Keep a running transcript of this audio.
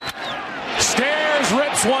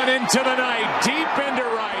Rips one into the night, deep into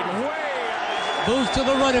right, way. Moves to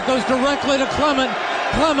the right, it goes directly to Clement.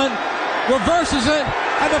 Clement reverses it,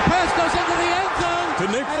 and the pass goes into the end zone. To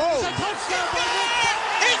Nick Foles. It's a touchdown by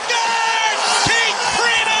Nick. He scores! Keith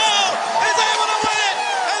Primo is able to win it,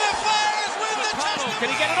 and the Flyers win the touchdown. Can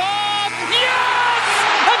he get it off? Yes!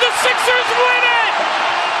 And the Sixers win it!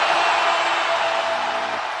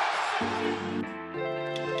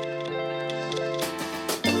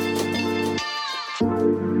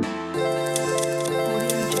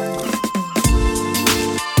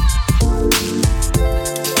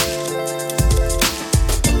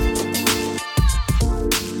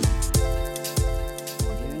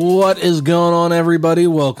 What is going on, everybody?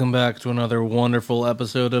 Welcome back to another wonderful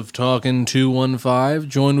episode of Talking 215.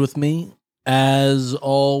 Joined with me, as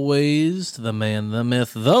always, the man, the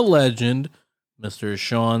myth, the legend, Mr.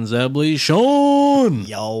 Sean Zebley. Sean!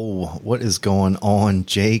 Yo, what is going on,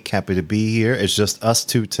 Jake? Happy to be here. It's just us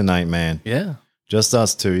two tonight, man. Yeah. Just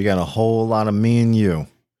us two. You got a whole lot of me and you.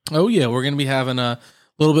 Oh, yeah. We're going to be having a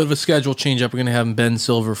little bit of a schedule change up. We're going to have Ben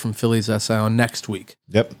Silver from Phillies SI on next week.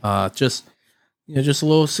 Yep. Just a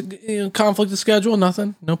little conflict of schedule.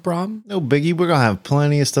 Nothing. No problem. No biggie. We're going to have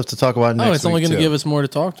plenty of stuff to talk about next week. It's only going to too. give us more to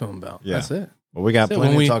talk to him about. Yeah. That's it. Well, we got That's it.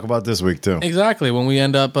 plenty When to talk about this week, too. Exactly. When we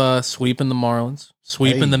end up sweeping the Marlins,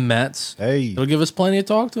 sweeping the Mets, it'll give us plenty to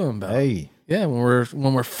talk to him about. Yeah, when we're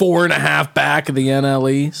 4.5 back of the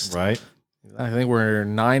NL East. Right. I think we're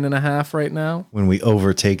 9.5 right now. When we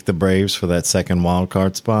overtake the Braves for that second wild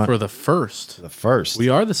card spot. For the first. The first. We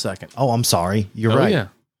are the second. Oh, I'm sorry. You're right. Yeah.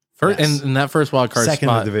 First, Yes. and that first wild card second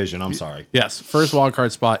spot. in the division. I'm sorry. Yes. First wild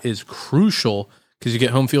card spot is crucial because you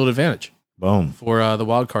get home field advantage Boom. for the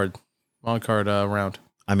wild card round.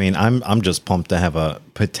 I mean, I'm just pumped to have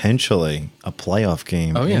potentially a playoff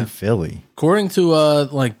game in Philly. According to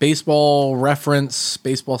like Baseball Reference,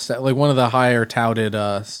 baseball stat, like one of the higher touted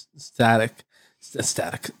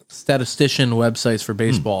statistician websites for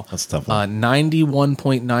baseball. That's a tough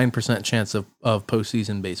 91.9% chance of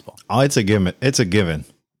postseason baseball. Oh, it's a given. It's a given.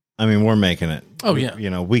 I mean, we're making it. Oh,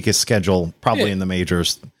 yeah. Weakest schedule probably in the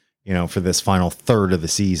majors, for this final third of the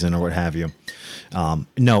season or what have you.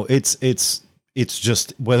 No, it's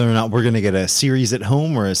just whether or not we're going to get a series at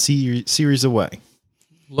home or a series away.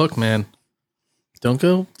 Look, man, don't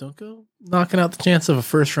go knocking out the chance of a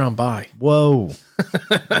first round bye. Whoa.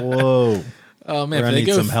 Whoa. Oh man, I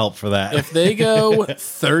need some help for that. If they go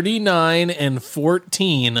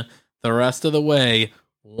 39-14 the rest of the way,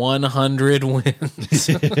 100 wins.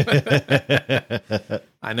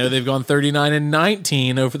 I know they've gone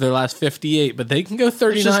 39-19 over their last 58, but they can go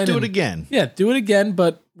 39. Let's just do it again. Yeah, do it again,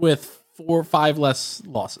 but with 4 or 5 less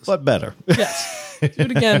losses. But better. Yes. Do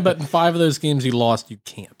it again, but in 5 of those games you lost, you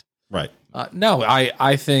can't. Right. No,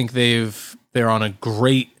 I think they're on a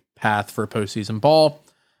great path for postseason ball.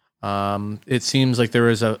 It seems like there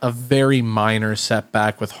was a very minor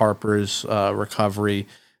setback with Harper's recovery.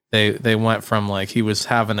 They went from like he was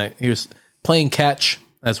playing catch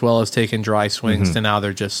as well as taking dry swings to now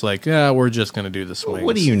they're just like, yeah, we're just going to do the swings.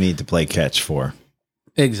 What do you need to play catch for?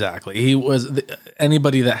 Exactly. He was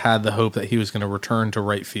anybody that had the hope that he was going to return to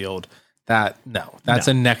right field. That's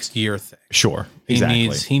a next year thing. Sure.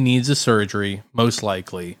 Exactly. He needs a surgery, most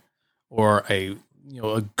likely, or a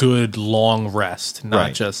good long rest,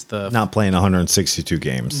 not just not playing 162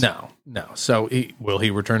 games. No. So will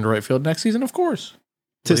he return to right field next season? Of course.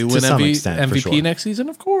 To Will he win some extent, MVP for sure. next season?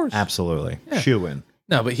 Of course. Absolutely. Yeah. Shoe in.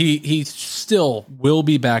 No, but he still will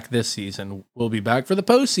be back this season. Will be back for the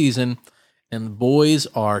postseason, and the boys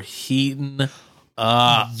are heating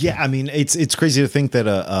up. Yeah, I mean it's crazy to think that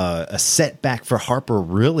a setback for Harper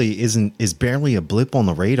really is barely a blip on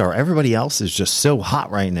the radar. Everybody else is just so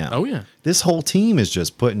hot right now. Oh yeah, this whole team is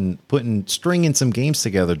just stringing some games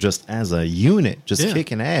together just as a unit, just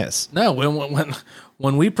kicking ass. No,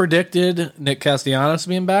 when we predicted Nick Castellanos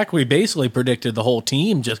being back, we basically predicted the whole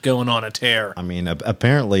team just going on a tear. I mean,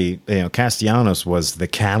 apparently, Castellanos was the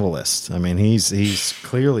catalyst. I mean, he's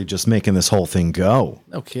clearly just making this whole thing go.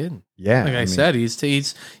 No kidding. Yeah, like I said,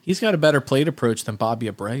 he's got a better plate approach than Bobby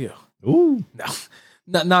Abreu. Ooh, no,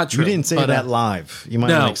 not true. You didn't say that live. You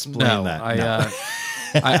might want to explain that.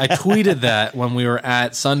 I tweeted that when we were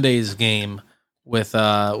at Sunday's game with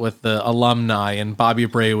the alumni, and Bobby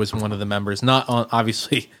Abreu was one of the members. Not on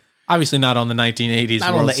obviously not on the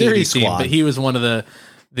 1980s World Series team, but he was one of the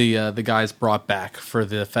guys brought back for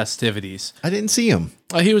the festivities. I didn't see him.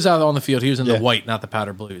 He was out on the field. He was in the white, not the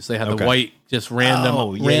powder blues. They had the white, just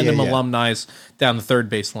random alumni down the third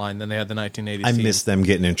base line. Then they had the 1980s. I team. missed them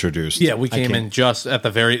getting introduced. Yeah, we came in just at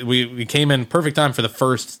the very. We came in perfect time for the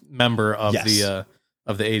first member of the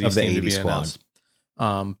 80s team to be announced.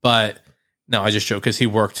 But No, I just joke because he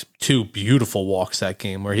worked 2 beautiful walks that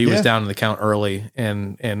game where he was down in the count early,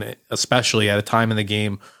 and especially at a time in the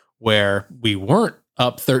game where we weren't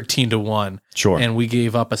up 13-1. Sure. And we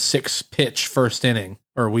gave up a 6-pitch first inning,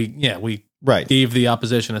 or we gave the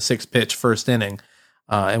opposition a 6-pitch first inning,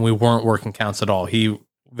 and we weren't working counts at all. He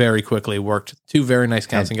very quickly worked 2 very nice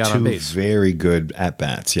counts and got on base. Very good at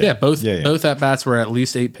bats. Yeah, both at bats were at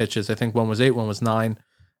least 8 pitches. I think one was 8, one was 9,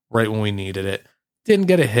 right when we needed it. Didn't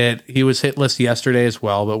get a hit. He was hitless yesterday as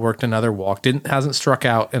well, but worked another walk. Hasn't struck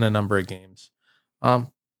out in a number of games. I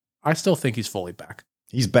still think he's fully back.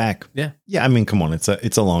 He's back. Yeah. Yeah. I mean, come on. It's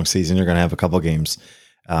a long season. You're going to have a couple games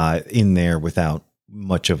in there without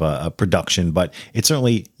much of a production, but it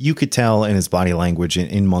certainly, you could tell in his body language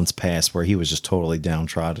in months past where he was just totally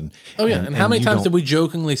downtrodden. Oh yeah. And how many times did we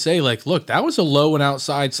jokingly say, like, look, that was a low and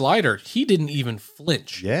outside slider. He didn't even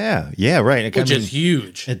flinch. Yeah. Yeah. Right. Which is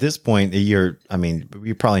huge. At this point, you're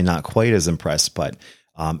probably not quite as impressed, but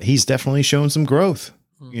he's definitely shown some growth.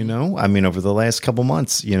 You know, I mean, over the last couple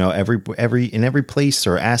months, you know, every place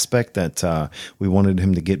or aspect that we wanted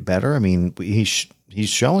him to get better. I mean, he's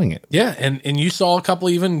showing it. Yeah, and you saw a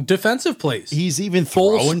couple even defensive plays. He's even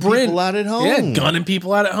throwing people out at home. Yeah, gunning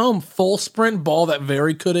people out at home. Full sprint ball that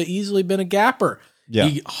very could have easily been a gapper. Yeah.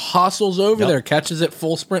 He hustles over there, catches it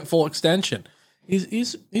full sprint, full extension.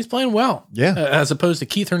 He's playing well. Yeah. As opposed to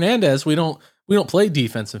Keith Hernandez, we don't play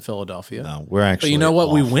defense in Philadelphia. No, we're actually. But you know what?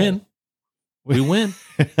 Awful. We win. We win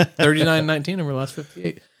 39-19 over the last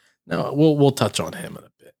 58. No, we'll touch on him in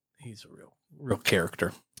a bit. He's a real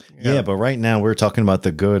character. Yeah, but right now we're talking about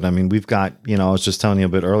the good. I mean, we've got, you know, I was just telling you a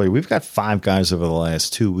bit earlier, we've got 5 guys over the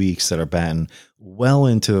last 2 weeks that are batting well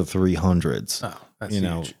into the 300s. Oh, that's you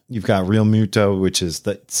know, huge. You've got Real Muto, which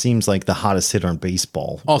seems like the hottest hitter in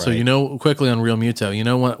baseball. Also, right? you know, quickly on Real Muto, you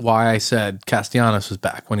know why I said Castellanos was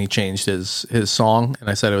back when he changed his song,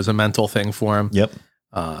 and I said it was a mental thing for him. Yep.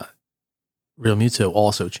 Real Muto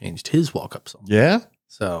also changed his walk-up song. Yeah.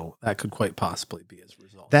 So that could quite possibly be his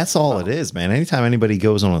result. That's all it is, man. Anytime anybody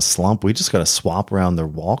goes on a slump, we just got to swap around their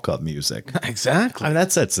walk-up music. Exactly. I mean,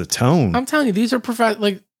 that sets the tone. I'm telling you, these are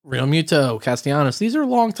like Real Muto, Castellanos. These are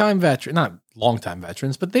longtime veterans, not longtime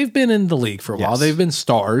veterans, but they've been in the league for a while. They've been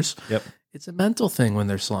stars. Yep. It's a mental thing when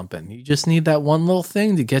they're slumping. You just need that one little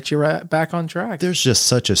thing to get you back on track. There's just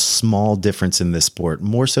such a small difference in this sport,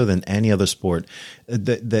 more so than any other sport.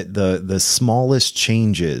 The smallest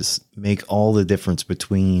changes make all the difference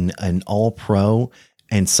between an all-pro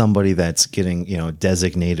and somebody that's getting, you know,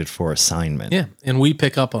 designated for assignment. Yeah, and we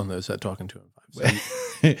pick up on those at Talking 2 and 5.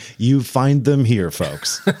 So you find them here,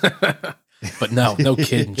 folks. But no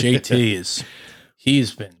kidding.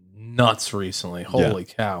 He's been nuts recently. Holy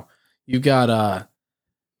cow. You got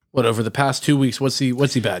over the past 2 weeks, what's he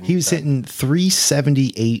batting? He was hitting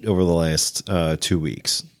 378 over the last 2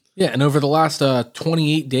 weeks. Yeah, and over the last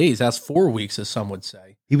 28 days, that's 4 weeks, as some would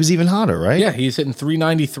say. He was even hotter, right? Yeah, he's hitting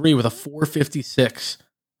 393 with a 456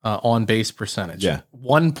 on base percentage. Yeah.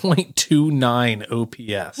 1.29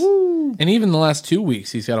 OPS. Woo. And even the last 2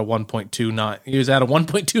 weeks, he's got a 1.29. He was at a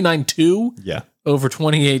 1.292 over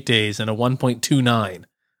 28 days and a 1.29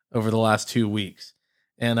 over the last 2 weeks.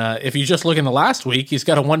 And if you just look in the last week, he's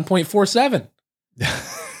got a 1.47.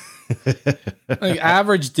 Like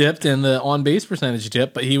average dipped and the on base percentage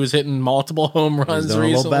dipped, but he was hitting multiple home runs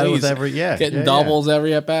recently. Getting doubles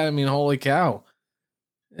every at bat. I mean, holy cow!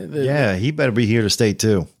 He better be here to stay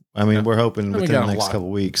too. I mean, we're hoping within the next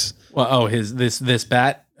couple weeks. Well, this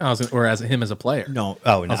bat, or as him as a player. No,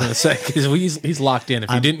 I was going to say because he's locked in.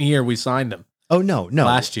 If you didn't hear, we signed him. Oh no!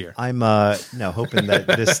 Last year, I'm hoping that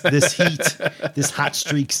this hot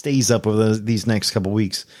streak stays up over these next couple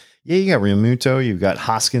weeks. Yeah, you got Real Muto. You've got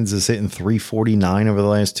Hoskins is hitting 349 over the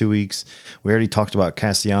last 2 weeks. We already talked about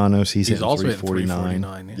Castellanos. He's hitting also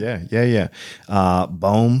 349. Yeah.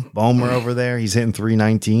 Boehmer over there. He's hitting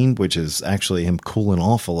 319, which is actually him cooling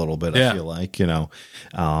off a little bit. I feel like, you know.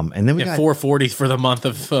 And then we got 440 for the month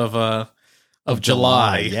of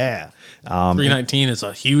July. Yeah. 319 is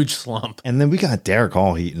a huge slump. And then we got Derek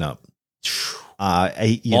Hall heating up.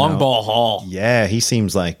 Long ball Hall. Yeah, he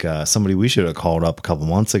seems like somebody we should have called up a couple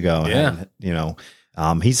months ago. Yeah.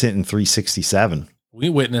 And, he's hitting 367. We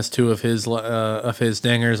witnessed 2 of his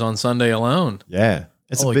dingers on Sunday alone. Yeah,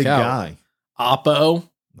 it's a big guy. Oppo.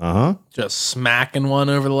 Uh-huh. Just smacking one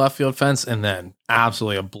over the left field fence and then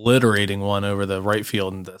absolutely obliterating one over the right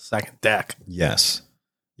field in the second deck. Yes.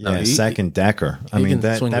 Yeah, second decker. I mean,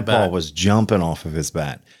 that ball was jumping off of his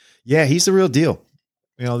bat. Yeah, he's the real deal.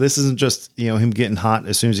 You know, this isn't just, him getting hot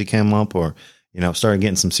as soon as he came up or, started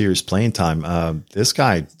getting some serious playing time. This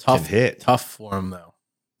guy can hit. Tough for him, though.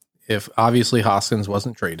 If obviously Hoskins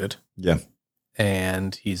wasn't traded. Yeah.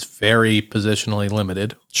 and he's very positionally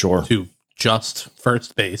limited Sure. to just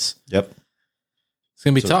first base. Yep. It's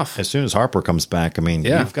going to be tough. As soon as Harper comes back, I mean,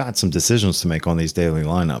 you've got some decisions to make on these daily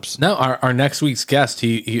lineups. No, our next week's guest,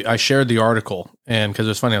 I shared the article, and because it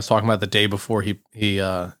was funny, I was talking about the day before he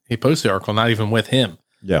posted the article, not even with him.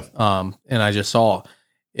 Yeah. And I just saw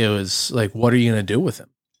it was like, what are you going to do with him?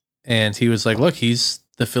 And he was like, look, he's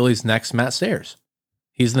the Phillies' next Matt Stairs.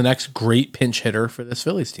 He's the next great pinch hitter for this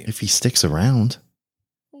Phillies team. If he sticks around.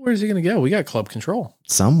 Where's he going to go? We got club control.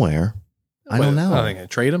 Somewhere. I don't know. Are they going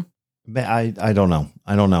to trade him? I don't know.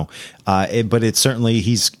 I don't know. But it's certainly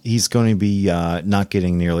he's going to be not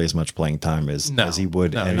getting nearly as much playing time as he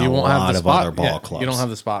would in a lot of other ball clubs. You don't have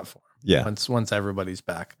the spot for him. Yeah. Once everybody's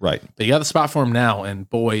back. Right. But you got the spot for him now, and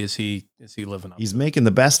boy, is he living up. He's making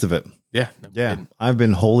the best of it. Yeah. Yeah. I've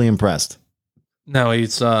been wholly impressed. No,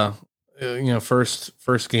 he's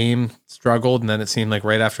first game struggled, and then it seemed like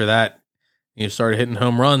right after that he started hitting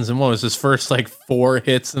home runs. And what was his first 4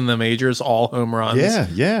 hits in the majors, all home runs?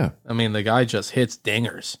 Yeah. I mean, the guy just hits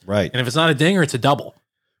dingers. Right. And if it's not a dinger, it's a double.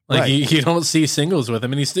 Right. You don't see singles with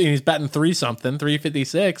him, and he's batting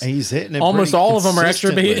 356. And he's hitting it. Almost all of them are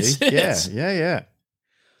extra base hits. Yeah.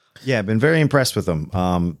 I've been very impressed with him.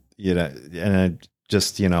 I'm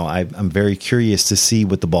very curious to see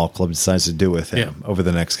what the ball club decides to do with him over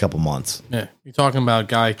the next couple months. Yeah, you're talking about a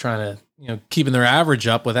guy trying to keeping their average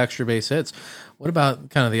up with extra base hits. What about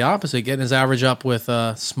kind of the opposite, getting his average up with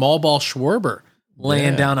small ball Schwarber?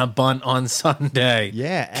 Laying down a bunt on Sunday.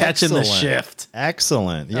 Yeah. Catching the shift.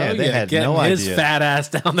 Excellent. Yeah. They had getting no idea. his fat ass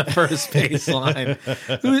down the first baseline.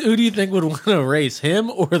 Who do you think would want to race,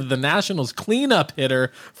 him or the Nationals cleanup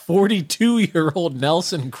hitter, 42-year-old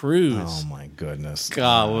Nelson Cruz? Oh, my goodness.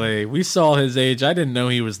 Golly. We saw his age. I didn't know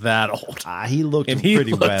he was that old. He looked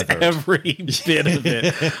pretty weathered. Every bit of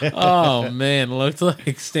it. Oh, man. Looked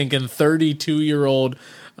like stinking 32-year-old.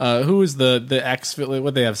 Who was the ex?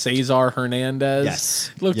 What they have? Cesar Hernandez.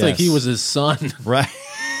 Yes, looked like he was his son. Right.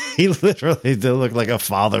 He literally did look like a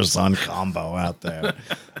father-son combo out there.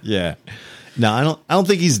 Yeah. No, I don't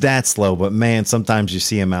think he's that slow, but man, sometimes you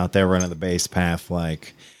see him out there running the base path.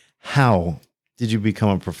 Like, how did you become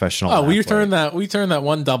a professional? Oh, we turned that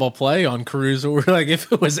one double play on Cruz. We're like,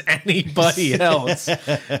 if it was anybody else,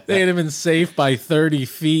 they'd have been safe by 30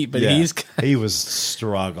 feet. But he was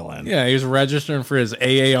struggling. Yeah, he was registering for his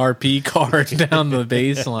AARP card down the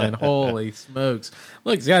baseline. Holy smokes!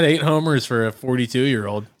 Look, he's got 8 homers for a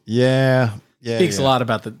 42-year-old. Yeah. Speaks a lot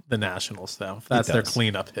about the Nationals, though. If that's their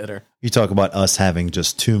cleanup hitter. You talk about us having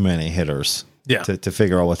just too many hitters. Yeah. To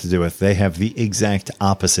figure out what to do with. They have the exact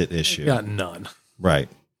opposite issue. Got none. Right.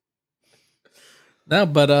 No,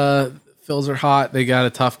 but Phils are hot. They got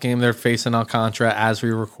a tough game. They're facing Alcantara as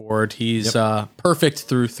we record. He's perfect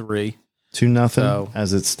through 3. 2-0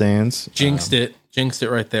 as it stands. Jinxed it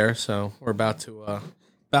right there. So we're about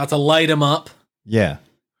to light him up. Yeah.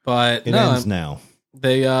 But it ends now.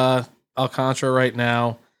 They Alcantara right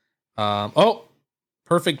now.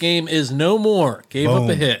 Perfect game is no more. Gave up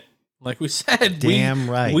a hit. Like we said, damn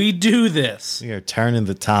right. We do this. We are turning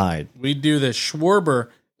the tide. We do this. Schwarber,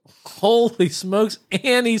 holy smokes,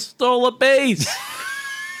 and he stole a base.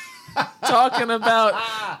 Talking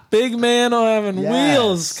about big man having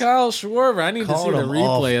wheels. Kyle Schwarber. I need to see the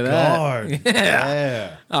replay of that.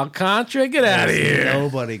 Yeah. Alcantara, get out of here.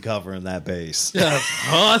 Nobody covering that base. Just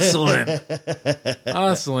hustling.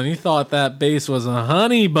 He thought that base was a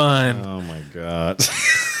honey bun. Oh, my God.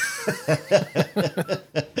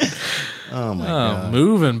 Oh my God.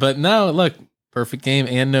 Moving. But no, look, perfect game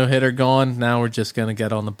and no hitter gone. Now we're just gonna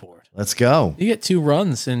get on the board. Let's go. You get 2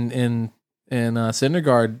 runs in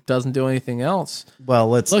Syndergaard doesn't do anything else. Well,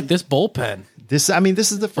 let's look this bullpen. This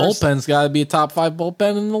is the first bullpen's got to be a top 5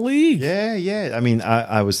 bullpen in the league. Yeah. I mean,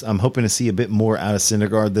 I'm hoping to see a bit more out of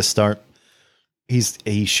Syndergaard this start.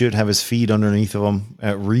 He should have his feet underneath of him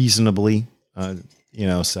reasonably.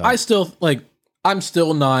 So I'm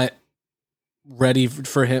still not ready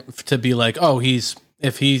for him to be like,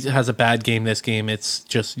 if he has a bad game this game, it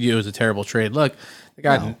was a terrible trade. Look, the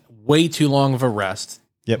guy had way too long of a rest.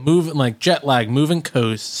 Yep. Moving like jet lag, moving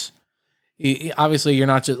coasts. Obviously, you're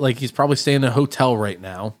not just like he's probably staying in a hotel right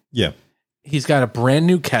now. Yeah. He's got a brand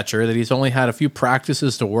new catcher that he's only had a few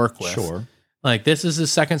practices to work with. Sure. Like this is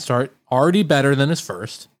his second start, already better than his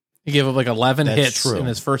first. He gave up like 11 hits in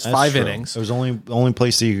his first 5 innings. It was the only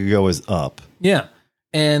place that you could go is up. Yeah.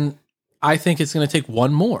 And I think it's going to take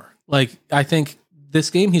one more. Like, I think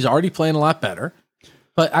this game, he's already playing a lot better,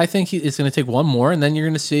 but I think it's going to take one more, and then you're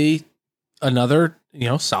going to see another,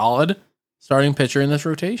 solid starting pitcher in this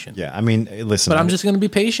rotation. Yeah. I mean, listen. But I'm just going to be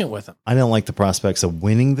patient with him. I don't like the prospects of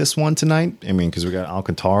winning this one tonight. I mean, because we got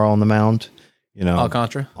Alcantara on the mound. You know,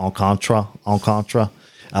 Alcantara.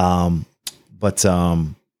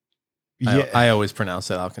 Yeah, I always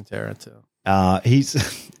pronounce it Alcantara too.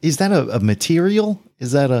 Is that a material?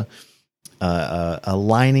 Is that a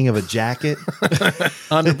lining of a jacket?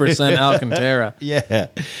 100% Alcantara. Yeah,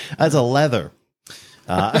 that's a leather.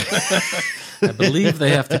 I believe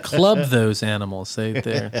they have to club those animals.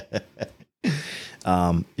 There.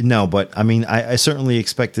 No, but I mean, I certainly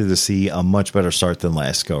expected to see a much better start than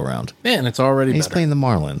last go around. Man, it's already He's better. playing the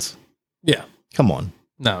Marlins. Yeah. Come on.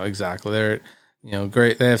 No, exactly. They're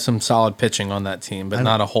great. They have some solid pitching on that team, but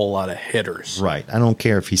not a whole lot of hitters. Right. I don't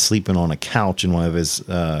care if he's sleeping on a couch in one of his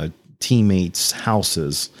teammates'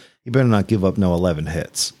 houses. He better not give up no 11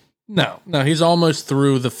 hits. No, he's almost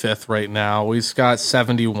through the fifth right now. He's got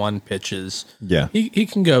 71 pitches. Yeah. He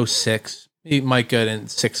can go 6. He might get in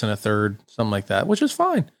 6 1/3, something like that, which is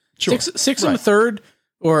fine. Sure. 6 1/3,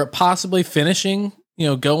 or possibly finishing,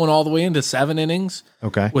 going all the way into 7 innings.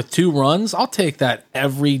 Okay. With 2 runs. I'll take that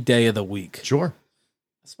every day of the week. Sure.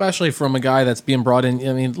 Especially from a guy that's being brought in.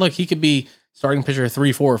 I mean, look, he could be starting pitcher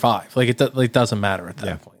 3, 4, or 5. Like it doesn't matter at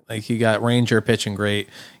that point. Like you got Ranger pitching great,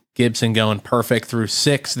 Gibson going perfect through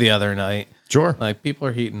 6 the other night. Sure. Like people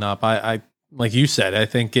are heating up. I like you said, I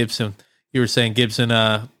think Gibson. You were saying Gibson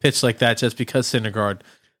pitched like that just because Syndergaard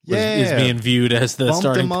is being viewed as the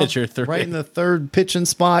starting pitcher. Right in the third pitching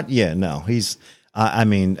spot. Yeah, no, he's. I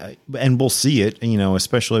mean, and we'll see it.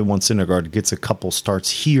 Especially once Syndergaard gets a couple starts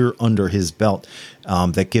here under his belt,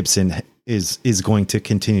 that Gibson is going to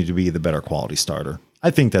continue to be the better quality starter.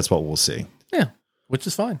 I think that's what we'll see. Yeah, which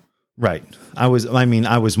is fine. Right. I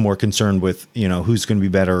was more concerned with who's going to be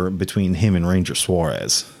better between him and Ranger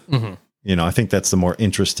Suarez. Mm-hmm. I think that's the more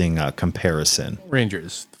interesting comparison. Ranger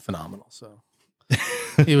is phenomenal. So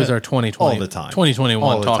he was our 2020 all the time,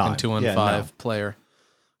 2021 talking 2-5 player.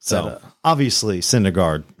 So obviously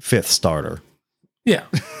Syndergaard 5th starter. Yeah,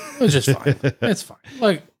 it's just fine. It's fine.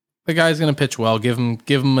 Like the guy's going to pitch well. Give him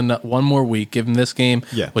one more week. Give him this game,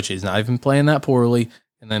 which he's not even playing that poorly.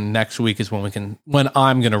 And then next week is when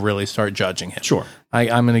I'm going to really start judging him. Sure,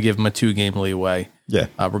 I'm going to give him a 2-game leeway. Yeah,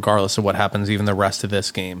 regardless of what happens, even the rest of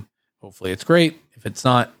this game. Hopefully it's great. If it's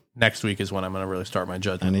not, next week is when I'm going to really start my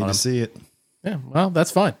judgment. I need to see it. Yeah, well, that's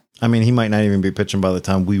fine. I mean, he might not even be pitching by the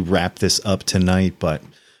time we wrap this up tonight, but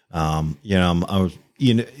listen,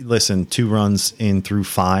 2 runs in through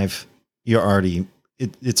 5, you're already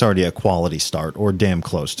it's already a quality start or damn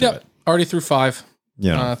close to it. Already through 5.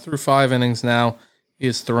 Yeah, through 5 innings now. He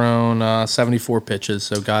has thrown 74 pitches,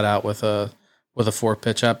 so got out with a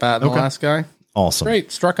 4-pitch at bat. The last guy, awesome,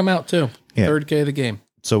 great, struck him out too. Yeah. 3rd K of the game.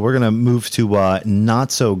 So we're gonna move to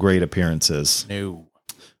not so great appearances. No,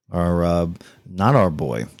 not our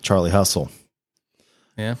boy Charlie Hustle.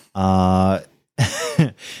 Yeah.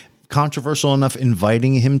 Controversial enough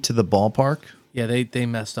inviting him to the ballpark. Yeah, they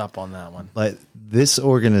messed up on that one. But this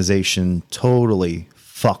organization totally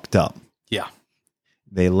fucked up. Yeah.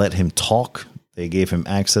 They let him talk. They gave him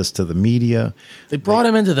access to the media. They brought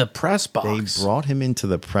him into the press box. They brought him into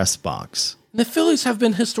the press box. The Phillies have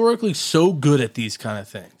been historically so good at these kind of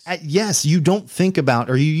things. Yes, you don't think about,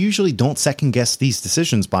 or you usually don't second guess these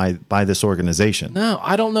decisions by this organization. No,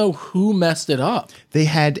 I don't know who messed it up. They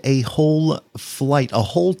had a whole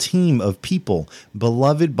team of people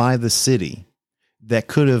beloved by the city that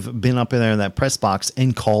could have been up in there in that press box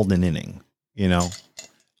and called an inning,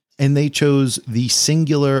 and they chose the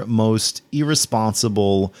singular, most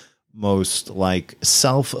irresponsible, most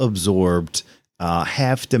self-absorbed,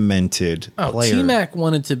 half demented player. T-Mac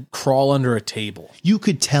wanted to crawl under a table. You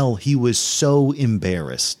could tell he was so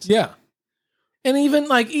embarrassed. Yeah. And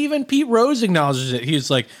even Pete Rose acknowledges it.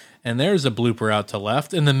 He's like, and there's a blooper out to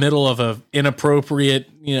left in the middle of a inappropriate,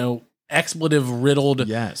 expletive riddled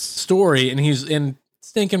story. And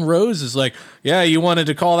stinking Rose is like, yeah, you wanted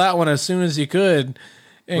to call that one as soon as you could.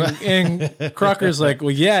 And Crocker's like,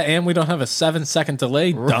 well, yeah, and we don't have a 7-second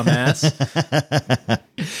delay, dumbass.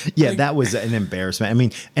 Yeah, that was an embarrassment. I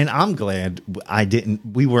mean, and I'm glad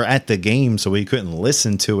we were at the game, so we couldn't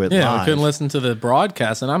listen to it live. We couldn't listen to the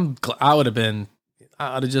broadcast, and I would have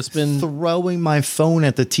just been throwing my phone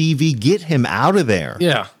at the TV. Get him out of there.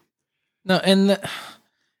 Yeah. No, and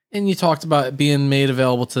you talked about it being made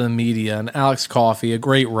available to the media, and Alex Coffey, a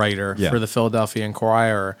great writer for the Philadelphia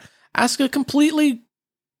Inquirer, asked a completely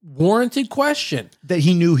warranted question that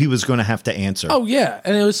he knew he was going to have to answer. Oh yeah,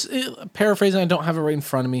 and it was paraphrasing. I don't have it right in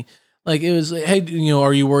front of me. Like it was, hey,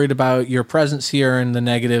 are you worried about your presence here and the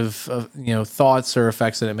negative, thoughts or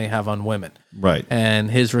effects that it may have on women? Right. And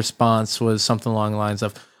his response was something along the lines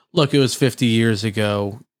of, "Look, it was 50 years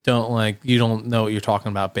ago. You don't know what you're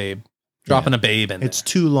talking about, babe. Dropping a babe in. It's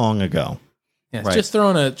too long ago." Yeah, Right. just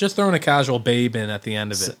throwing a casual babe in at the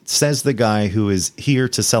end of it. Says the guy who is here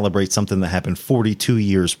to celebrate something that happened 42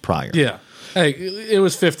 years prior. Yeah. Hey, it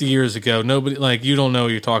was 50 years ago. Nobody, like, you don't know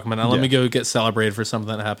what you're talking about. Now let Yeah. me go get celebrated for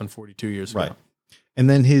something that happened 42 years Right. ago. And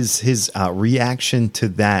then his reaction to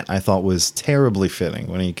that, I thought, was terribly fitting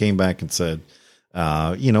when he came back and said,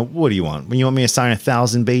 what do you want? When you want me to sign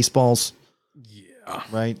 1,000 baseballs? Yeah.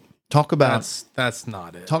 Right. Talk about That's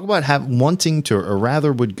not it. Talk about wanting to, or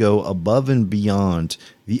rather would go above and beyond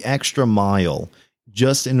the extra mile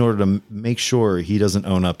just in order to make sure he doesn't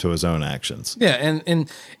own up to his own actions. Yeah,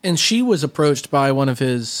 and she was approached by one of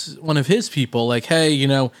his people, like, hey,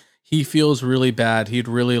 he feels really bad. He'd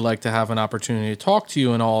really like to have an opportunity to talk to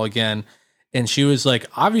you and all again. And she was like,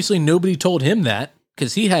 obviously nobody told him that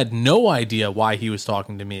because he had no idea why he was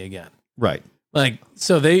talking to me again. Right. Like,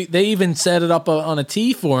 so they even set it up on a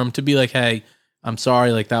tee for him to be like, hey, I'm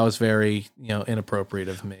sorry. Like, that was very, inappropriate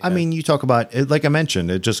of me. I mean, you talk about it, like I mentioned,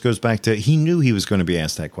 it just goes back to, he knew he was going to be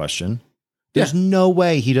asked that question. There's no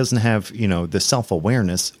way he doesn't have, the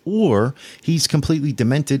self-awareness, or he's completely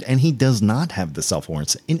demented and he does not have the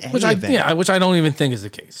self-awareness in any event. Which I don't even think is the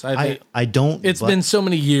case. I don't. It's been so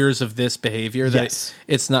many years of this behavior that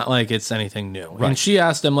it's not like it's anything new. Right. And she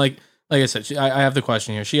asked him, like I said, I have the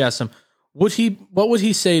question here. She asked him, what would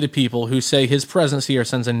he say to people who say his presence here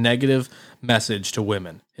sends a negative message to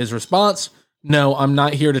women? His response, no, I'm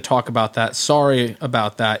not here to talk about that. Sorry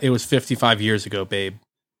about that. It was 55 years ago, babe.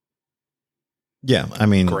 Yeah, I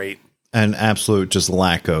mean, Great. An absolute just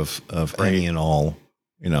lack of any and all,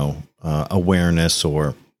 awareness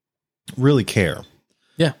or really care.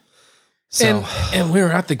 Yeah. So, and we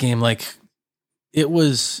were at the game, like, it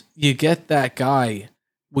was, you get that guy.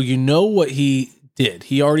 Well, you know what he did.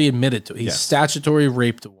 He already admitted to it. He statutory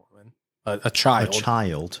raped a woman, a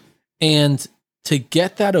child. And to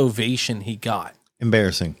get that ovation he got.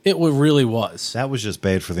 Embarrassing. It really was. That was just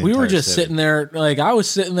bad for the We entire were just city. sitting there, like, I was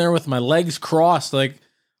sitting there with my legs crossed, like,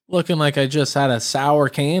 looking like I just had a sour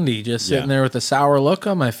candy, just sitting there with a sour look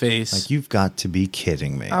on my face. Like, you've got to be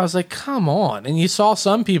kidding me. I was like, come on. And you saw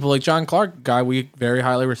some people, like John Clark, guy we very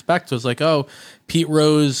highly respect, was like, oh, Pete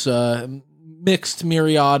Rose, mixed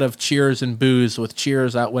myriad of cheers and boos, with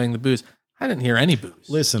cheers outweighing the boos. I didn't hear any boos.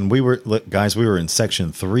 Listen, we were in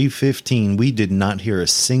section 315. We did not hear a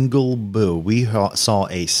single boo. We saw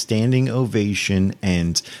a standing ovation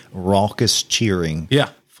and raucous cheering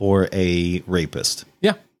for a rapist.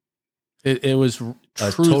 Yeah. It was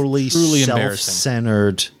A totally truly embarrassing.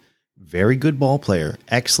 self-centered, very good ball player,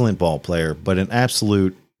 excellent ball player, but an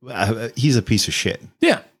absolute, he's a piece of shit.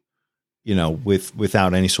 Yeah.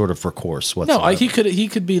 Without any sort of recourse whatsoever. No, he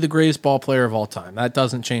could be the greatest ball player of all time. That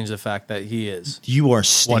doesn't change the fact that he is. You are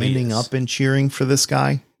standing up and cheering for this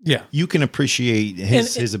guy. Yeah. You can appreciate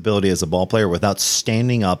his ability as a ball player without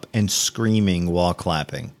standing up and screaming while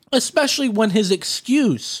clapping. Especially when his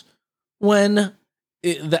excuse, when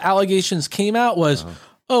the allegations came out, was,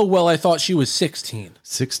 oh, well, I thought she was 16.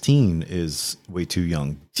 16 is way too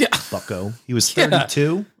young. Yeah. Bucko. He was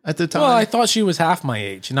 32 at the time. Well, I thought she was half my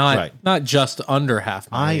age, not just under half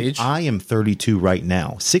my age. I am 32 right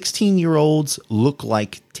now. 16-year-olds look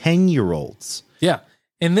like 10-year-olds. Yeah.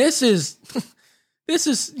 And this is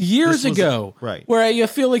years ago. Right. Where you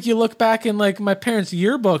feel like you look back in, like, my parents'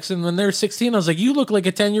 yearbooks, and when they're 16, I was like, you look like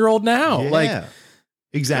a 10-year-old now. Yeah. Like,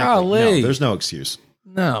 exactly. golly. No, there's no excuse.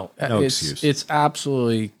 No excuse. It's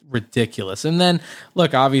absolutely ridiculous. And then,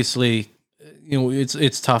 look, obviously,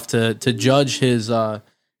 it's tough to judge his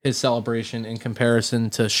celebration in comparison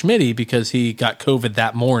to Schmitty because he got COVID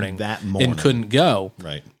that morning and couldn't go.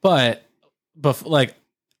 Right. But like,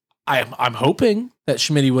 I'm hoping that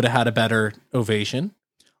Schmitty would have had a better ovation.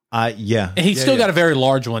 Yeah. And he still got a very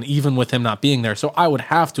large one, even with him not being there. So I would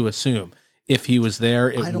have to assume if he was there,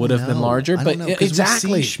 it would have been larger. But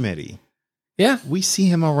exactly, we see Schmitty. Yeah, we see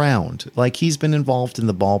him around. Like, he's been involved in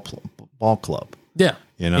the ball club. Yeah,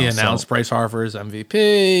 he announced Bryce Harper's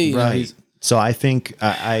MVP. Right. So I think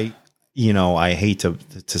I hate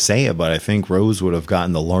to say it, but I think Rose would have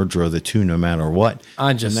gotten the larger of the two no matter what.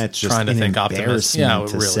 I'm just trying to think optimistic. Yeah,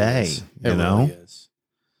 it really say. Is. It really is.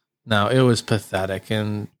 No, it was pathetic,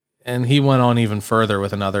 and he went on even further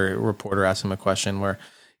with another reporter asked him a question where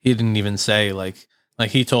he didn't even say like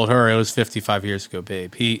he told her it was 55 years ago,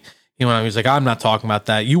 babe. He went on, he was like, I'm not talking about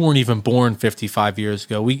that. You weren't even born 55 years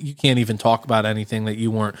ago. You can't even talk about anything that you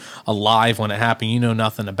weren't alive when it happened. You know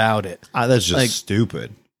nothing about it. That's just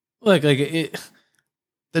stupid. It.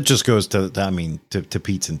 That just goes to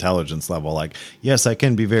Pete's intelligence level. Like, yes, I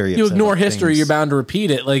can be very. You upset ignore about history, things. you're bound to repeat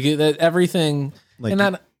it. Like that, everything. Like, and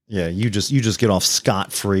that, yeah, you just get off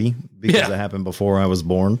scot free because it happened before I was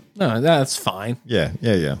born. No, that's fine. Yeah.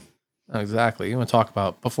 Exactly. You want to talk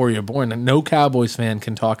about before you're born, and no Cowboys fan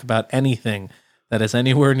can talk about anything that is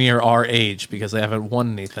anywhere near our age because they haven't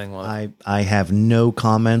won anything. I have no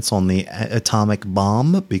comments on the atomic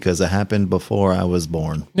bomb because it happened before I was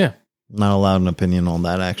born. Yeah. Not allowed an opinion on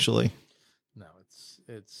that, actually. No,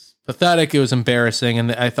 it's pathetic. It was embarrassing,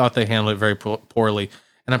 and I thought they handled it very poorly.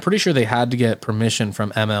 And I'm pretty sure they had to get permission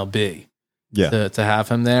from MLB to have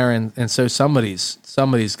him there, and so somebody's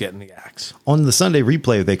getting the axe. On the Sunday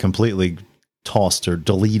replay, they completely tossed or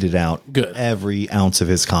deleted out every ounce of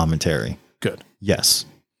his commentary. Good. Yes.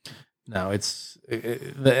 No,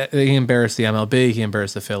 he embarrassed the MLB, he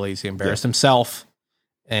embarrassed the Phillies, he embarrassed himself,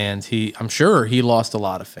 and I'm sure he lost a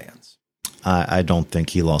lot of fans. I don't think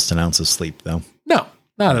he lost an ounce of sleep, though. No,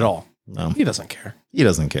 not at all. No. He doesn't care. He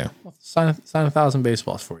doesn't care. Well, sign 1,000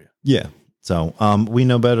 baseballs for you. Yeah. So we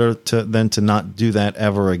know better than to not do that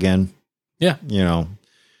ever again. Yeah. You know,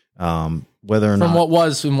 whether or not. From what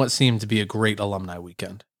was and what seemed to be a great alumni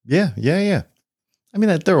weekend. Yeah. I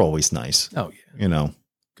mean, they're always nice. Oh, yeah. You know.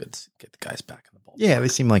 Good to get the guys back in the ball. Yeah, they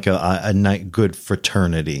seem like a good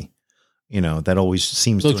fraternity. You know, that always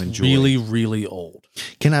seems to enjoy. Really, really old.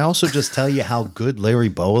 Can I also just tell you how good Larry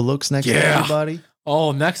Boa looks next to everybody?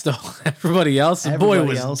 Oh, next to everybody else. The boy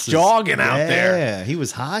was jogging out there. Yeah, he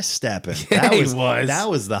was high stepping. Yeah, he was. That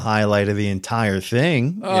was the highlight of the entire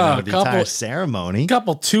thing. The entire ceremony.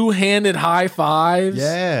 Couple two-handed high fives.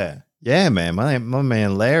 Yeah. Yeah, man. My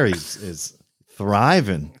man Larry is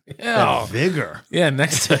thriving. Yeah. That vigor. Yeah,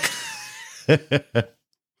 next to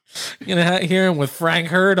you know, hear him with Frank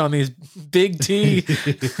Hurd on these big T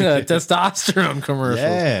testosterone commercials.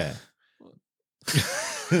 Yeah.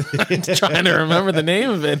 I'm trying to remember the name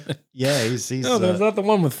of it. Yeah, he's no, is that the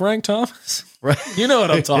one with Frank Thomas? Right. You know what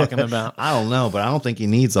I'm talking about. I don't know, but I don't think he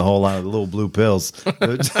needs a whole lot of little blue pills.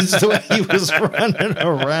 Just the way he was running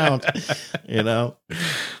around, you know.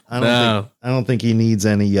 I don't think he needs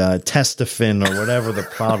any Testafin or whatever the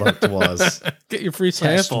product was. Get your free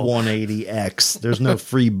sample. Test 180X. There's no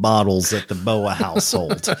free bottles at the Boa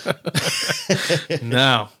household.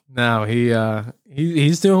 No,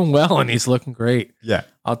 he's doing well and he's looking great. Yeah,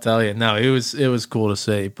 I'll tell you. No, it was cool to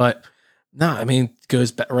see, but no, I mean,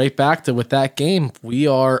 goes right back to with that game. We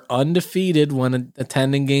are undefeated when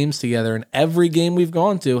attending games together, and every game we've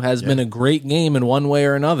gone to has been a great game in one way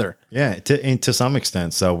or another. Yeah, to some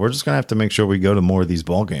extent. So we're just gonna have to make sure we go to more of these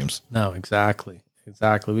ball games. No, exactly.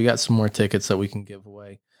 We got some more tickets that we can give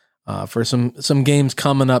away for some games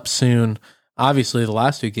coming up soon. Obviously, the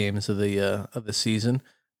last two games of the season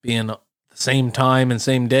being the same time and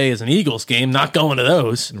same day as an Eagles game, not going to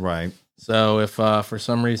those. Right. So if for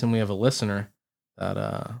some reason we have a listener that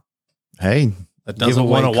that doesn't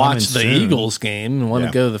want to watch the Eagles game and want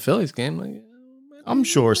to go to the Phillies game, I'm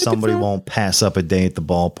sure somebody won't pass up a day at the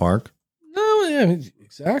ballpark. No, yeah,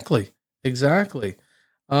 exactly.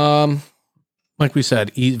 Like we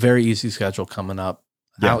said, very easy schedule coming up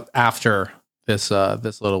out after this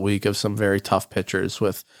little week of some very tough pitchers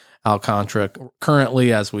with Alcantara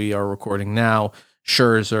currently as we are recording now,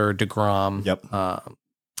 Scherzer, DeGrom. Yep.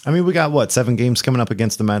 I mean, we got 7 games coming up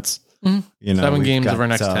against the Mets. Mm-hmm. You know, 7 games of our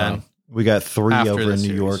next 10. We got 3 over in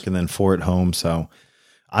New York and then 4 at home. So,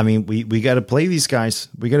 I mean, we got to play these guys.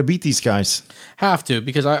 We got to beat these guys. Have to,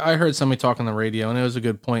 because I heard somebody talk on the radio, and it was a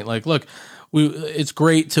good point. Like, look, it's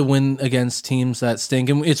great to win against teams that stink,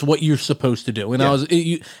 and it's what you're supposed to do. And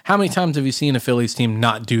how many times have you seen a Phillies team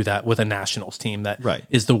not do that with a Nationals team that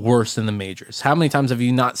is the worst in the majors? How many times have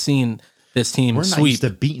you not seen this team We're sweep? not used to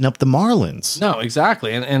beating up the Marlins. No,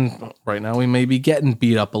 exactly. And right now we may be getting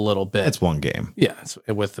beat up a little bit. It's one game. Yeah, it's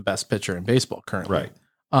with the best pitcher in baseball currently.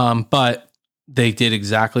 Right. But they did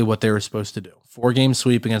exactly what they were supposed to do. 4-game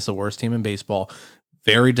sweep against the worst team in baseball,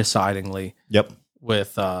 very decidingly. Yep.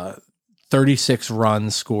 With 36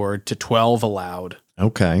 runs scored to 12 allowed.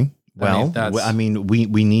 Okay. Well, I mean, we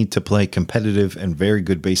need to play competitive and very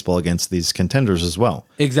good baseball against these contenders as well.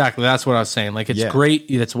 Exactly. That's what I was saying. Like, it's great.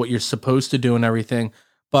 That's what you're supposed to do and everything.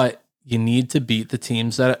 But you need to beat the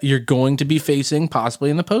teams that you're going to be facing possibly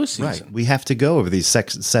in the postseason. Right. We have to go over these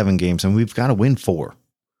 7 games, and we've got to win 4.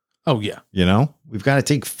 Oh, yeah. You know? We've got to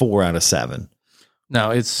take 4 out of 7.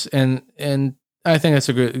 No, it's and I think that's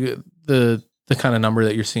a good the kind of number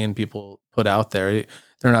that you're seeing people put out there.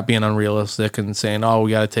 They're not being unrealistic and saying, "Oh,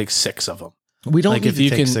 we got to take 6 of them." We don't need to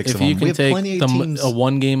take 6 of them. If you can take a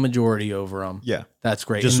 1-game majority over them, that's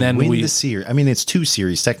great. Just and then win the series. I mean, it's 2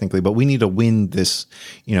 series technically, but we need to win this.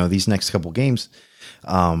 You know, these next couple games,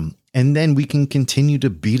 and then we can continue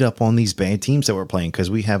to beat up on these bad teams that we're playing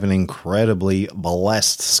because we have an incredibly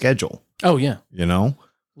blessed schedule. Oh yeah, you know,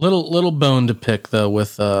 little bone to pick though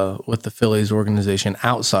with the Phillies organization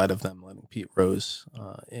outside of them letting Pete Rose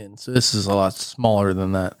in. So this is a lot smaller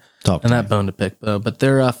than that. Talk to And that me. bone to pick. But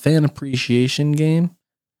their fan appreciation game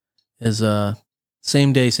is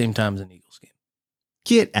same day, same time as an Eagles game.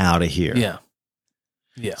 Get out of here. Yeah.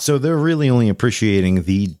 Yeah. So they're really only appreciating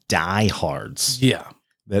the diehards Yeah.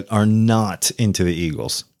 that are not into the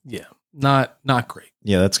Eagles. Yeah. Not great.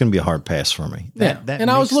 Yeah, that's going to be a hard pass for me. And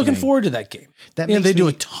I was looking forward to that game. That Yeah, makes they do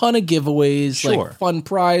a me- ton of giveaways, Sure. like fun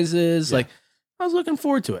prizes. Yeah. Like I was looking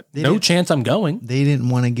forward to it. They No did- chance I'm going. They didn't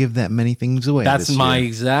want to give that many things away. That's this my year.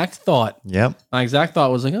 exact thought. Yep. My exact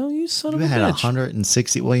thought was like, oh, you son You of a had bitch.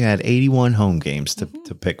 160. Well, you had 81 home games to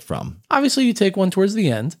pick from. Obviously, you take one towards the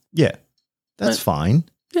end. Yeah, that's Right. fine.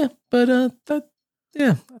 Yeah, but I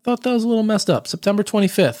thought that was a little messed up. September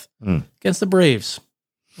 25th Mm. against the Braves.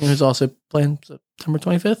 You know who's also playing September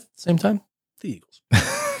 25th, same time? The Eagles.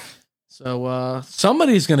 So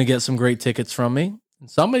somebody's going to get some great tickets from me, and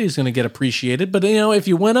somebody's going to get appreciated. But if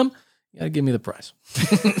you win them, you got to give me the prize.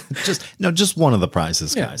 Just one of the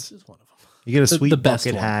prizes, Yeah, guys. just one of them. You get a The- sweet the best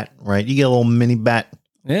bucket one. hat, right? You get a little mini bat.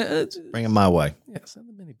 Yeah, Bring it my way. send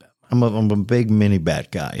the mini bat. I'm a big mini bat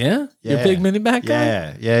guy. Yeah, you're a Yeah. big mini bat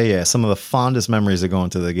guy. Yeah. Some of the fondest memories of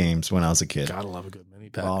going to the games when I was a kid. Gotta love a good mini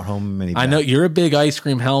bat. Brought home a mini bat. I know you're a big ice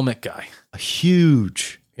cream helmet guy.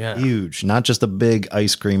 Huge. Yeah. Huge. Not just a big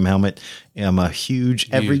ice cream helmet. I'm a huge.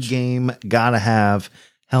 Every Huge. game gotta have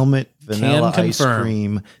helmet, vanilla Can ice confirm.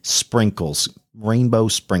 cream, sprinkles, rainbow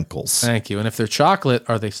sprinkles. Thank you. And if they're chocolate,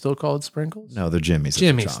 are they still called sprinkles? No, they're Jimmy's.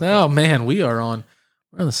 Jimmy's. Oh man, we're on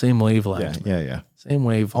the same wavelength. Yeah. Same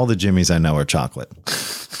wave. All the Jimmys I know are chocolate.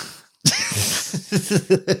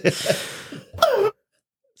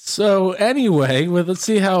 So anyway, let's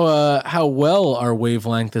see how well our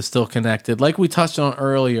wavelength is still connected. Like we touched on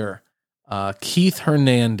earlier, Keith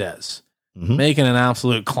Hernandez Mhm. making an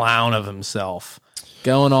absolute clown of himself,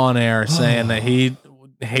 going on air saying that he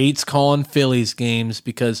hates calling Phillies games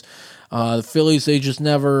because the Phillies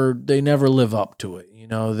never live up to it.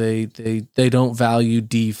 They don't value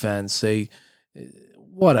defense.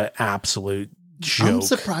 What an absolute joke. I'm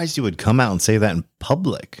surprised you would come out and say that in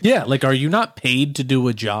public. Yeah, like, are you not paid to do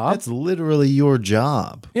a job? That's literally your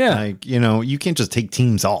job. Yeah. Like, you can't just take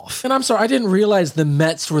teams off. And I'm sorry, I didn't realize the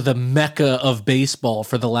Mets were the mecca of baseball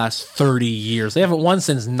for the last 30 years. They haven't won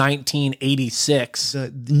since 1986.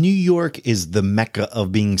 New York is the mecca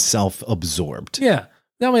of being self-absorbed. Yeah.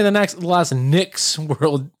 Tell me the last Knicks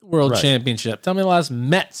world Right. championship. Tell me the last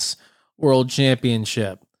Mets world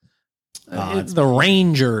championship. It's The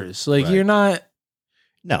Rangers. Like, Right. you're not.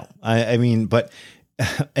 No, I mean, but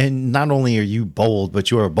and not only are you bold,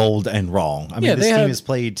 but you are bold and wrong. I mean, Yeah, this they team have- has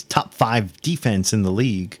played top 5 defense in the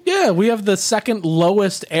league. Yeah, we have the second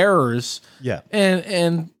lowest errors. Yeah.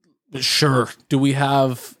 And sure, do we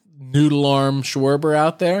have Noodle Arm Schwarber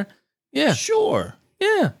out there? Yeah. Sure.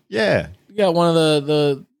 Yeah. Yeah. We got one of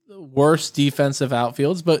the worst defensive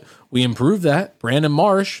outfields, but we improved that. Brandon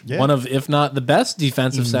Marsh, Yeah. one of, if not the best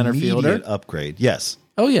defensive center fielder. Immediate upgrade. Yes.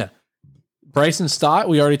 Oh, yeah. Bryson Stott,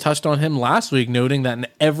 we already touched on him last week, noting that in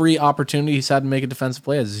every opportunity he's had to make a defensive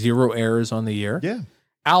play, has 0 errors on the year. Yeah.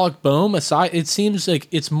 Alec Boehm, aside, it seems like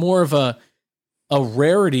it's more of a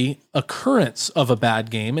rarity occurrence of a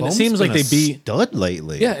bad game. And Bohm's it seems like been they a beat. stud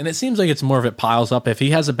lately. Yeah, and it seems like it's more of it piles up. If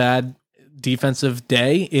he has a bad defensive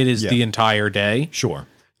day, it is Yeah. the entire day. Sure.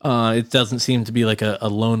 It doesn't seem to be like a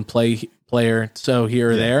lone player, so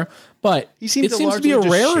here or there. But He seems it seems to be a largely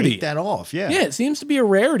just rarity. shake that off. Yeah. Yeah, it seems to be a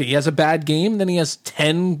rarity. He has a bad game, then he has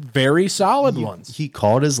 10 very solid ones. He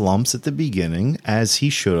caught his lumps at the beginning, as he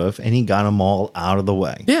should have, and he got them all out of the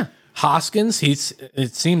way. Yeah. Hoskins,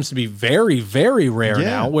 it seems to be very, very rare Yeah.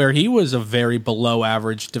 now, where he was a very below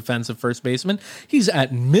average defensive first baseman. He's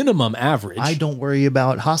at minimum average. I don't worry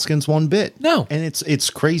about Hoskins one bit. No. And it's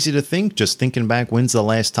crazy to think, just thinking back, when's the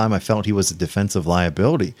last time I felt he was a defensive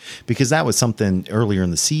liability? Because that was something earlier in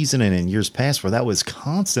the season and in years past where that was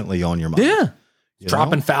constantly on your mind. Yeah. You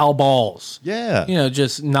Dropping know? foul balls. Yeah.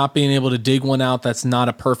 Just not being able to dig one out that's not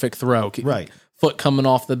a perfect throw. Right. Foot coming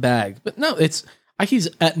off the bag. But no, he's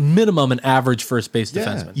at minimum an average first base Yeah.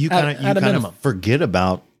 defenseman. You at a minimum. of forget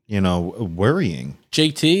about, worrying.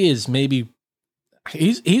 JT is maybe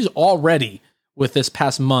he's already with this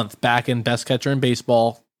past month back in best catcher in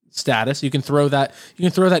baseball status. You can throw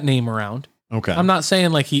that name around. Okay. I'm not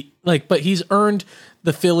saying but he's earned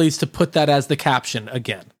the Phillies to put that as the caption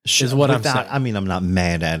again. Is what I'm saying. I mean, I'm not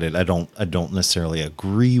mad at it. I don't necessarily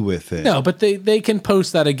agree with it. No, but they can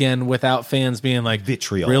post that again without fans being like,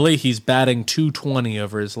 Vitriol. really? He's batting .220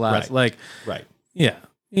 over his last Right. Right. yeah.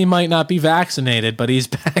 He might not be vaccinated, but he's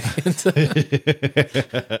back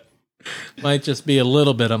into Might just be a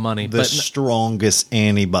little bit of money. The but strongest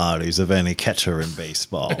antibodies of any catcher in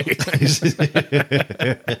baseball.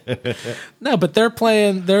 No, but they're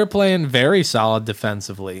playing very solid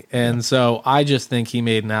defensively. And so I just think he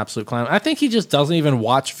made an absolute clown. I think he just doesn't even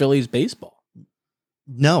watch Phillies baseball.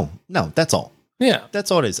 No, that's all. Yeah. That's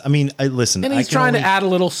all it is. I mean, listen. And he's trying to add a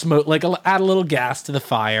little smoke, add a little gas to the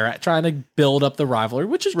fire, trying to build up the rivalry,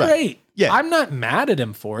 which is great. Yeah. I'm not mad at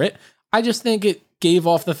him for it. I just think it gave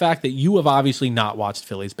off the fact that you have obviously not watched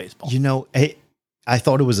Phillies baseball. You know, I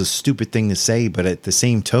thought it was a stupid thing to say, but at the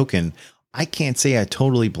same token, I can't say I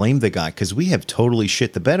totally blame the guy because we have totally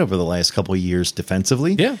shit the bed over the last couple of years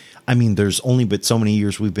defensively. Yeah. I mean, there's only but so many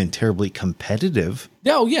years we've been terribly competitive.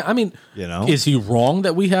 Oh, yeah. I mean, is he wrong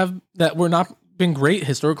that we're not been great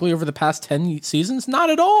historically over the past 10 seasons? Not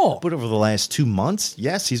at all. But over the last 2 months,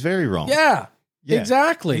 yes, he's very wrong. Yeah.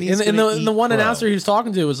 Exactly. And the one announcer he was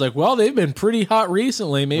talking to was like, well, they've been pretty hot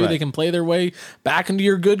recently. Maybe they can play their way back into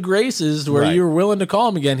your good graces where you were willing to call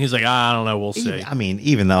him again. He's like, I don't know. We'll see. I mean,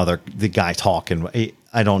 even the guy talking,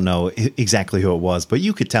 I don't know exactly who it was, but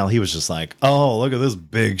you could tell he was just like, oh, look at this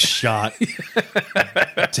big shot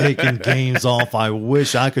taking games off. I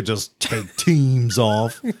wish I could just take teams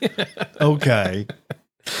off. Okay.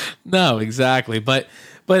 No, exactly. But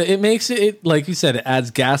it makes it, like you said, it adds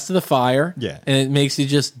gas to the fire. Yeah. And it makes you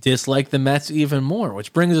just dislike the Mets even more,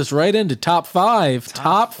 which brings us right into top five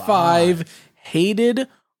hated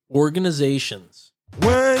organizations.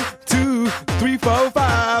 1, 2, 3, 4,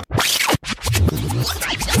 5.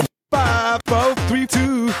 5, 4, 3,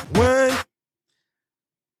 2, 1.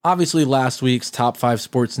 Obviously, last week's top 5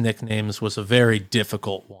 sports nicknames was a very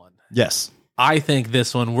difficult one. Yes. I think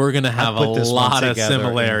this one, we're going to have a lot of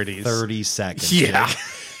similarities. 30 seconds. Yeah.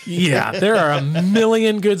 Yeah. There are a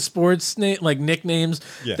million good sports nicknames.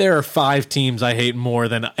 Yeah. There are 5 teams I hate more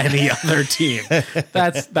than any other team.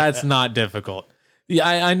 That's not difficult. Yeah,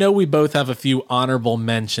 I know we both have a few honorable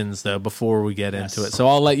mentions, though, before we get into it. So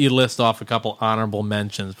I'll let you list off a couple honorable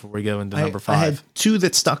mentions before we go into number 5. I had 2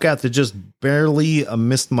 that stuck out that just barely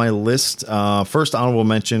missed my list. First honorable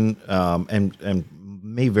mention, and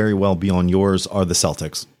may very well be on yours, are the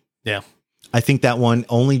Celtics. Yeah. I think that one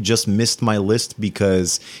only just missed my list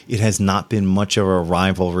because it has not been much of a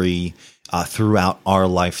rivalry throughout our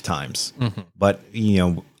lifetimes. Mm-hmm. But,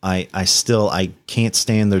 I can't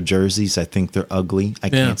stand their jerseys. I think they're ugly. I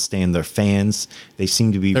can't stand their fans. They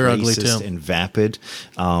seem to be racist and vapid.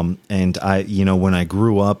 And when I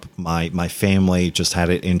grew up, my family just had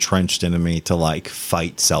it entrenched into me to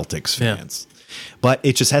fight Celtics fans. Yeah. But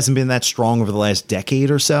it just hasn't been that strong over the last decade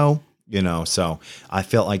or so. So I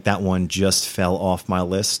felt like that one just fell off my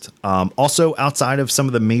list. Also, outside of some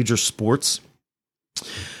of the major sports,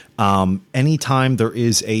 anytime there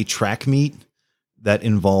is a track meet that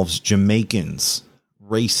involves Jamaicans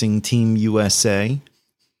racing Team USA,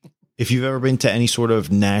 if you've ever been to any sort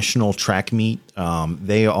of national track meet,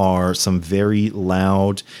 they are some very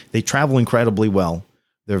loud. They travel incredibly well.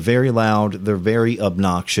 They're very loud. They're very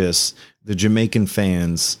obnoxious. The Jamaican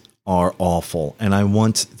fans are awful, and I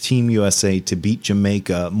want Team USA to beat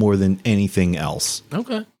Jamaica more than anything else.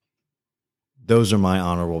 Okay. Those are my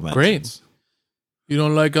honorable mentions. Great. You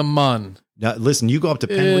don't like a man. Now, listen, you go up to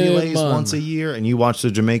Penn Relays once a year, and you watch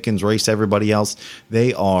the Jamaicans race everybody else.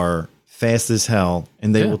 They are fast as hell,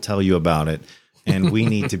 and they will tell you about it, and we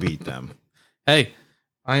need to beat them. Hey,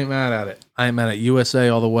 I ain't mad at it. I ain't mad at USA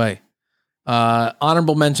all the way.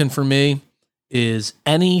 Honorable mention for me is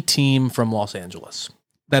any team from Los Angeles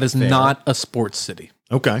that is not a sports city.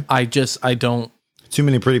 Okay. I don't. Too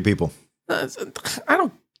many pretty people. I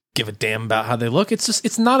don't give a damn about how they look.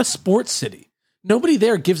 It's not a sports city. Nobody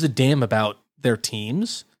there gives a damn about their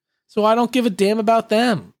teams, so I don't give a damn about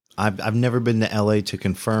them. I've never been to LA to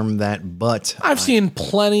confirm that, but I've seen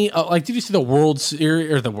plenty of, did you see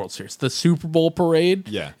the Super Bowl parade?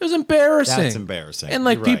 Yeah. It was embarrassing. That's embarrassing.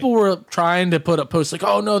 And people were trying to put up posts like,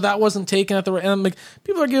 oh no, that wasn't taken at the right. And I'm like,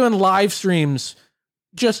 people are doing live streams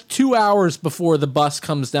just 2 hours before the bus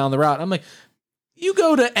comes down the route. I'm like, you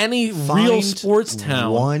go to any real sports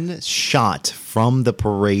town. One shot from the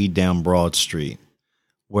parade down Broad Street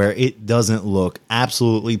where it doesn't look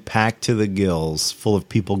absolutely packed to the gills, full of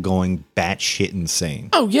people going batshit insane.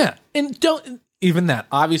 Oh, yeah. And don't even that.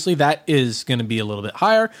 Obviously, that is going to be a little bit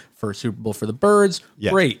higher for Super Bowl for the Birds.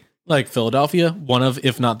 Yeah. Great. Like Philadelphia, one of,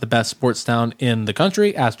 if not the best sports town in the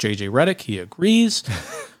country. Ask JJ Redick. He agrees.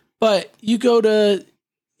 But you go to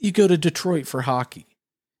Detroit for hockey.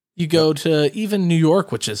 You go to even New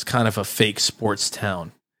York, which is kind of a fake sports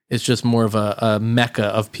town. It's just more of a mecca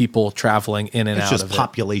of people traveling in and out of it. It's just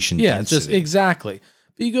population density. density. Just exactly.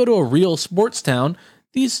 But you go to a real sports town,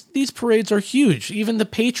 these parades are huge. Even the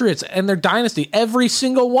Patriots and their dynasty, every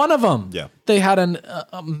single one of them, Yeah. they had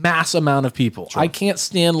a mass amount of people. I can't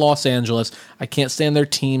stand Los Angeles. I can't stand their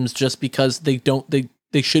teams just because they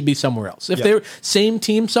should be somewhere else. If they're same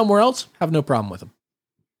team somewhere else, have no problem with them.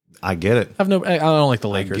 I get it. I don't like the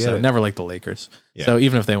Lakers. I never liked the Lakers. Yeah. So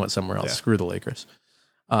even if they went somewhere else, screw the Lakers.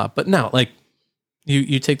 But no, like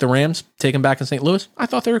you take the Rams, take them back in St. Louis. I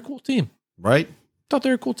thought they were a cool team. Right? Thought they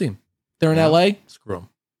were a cool team. They're in LA. Screw them.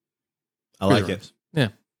 I like it. Yeah.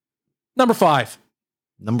 Number 5.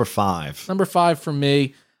 Number 5. Number 5 for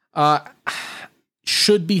me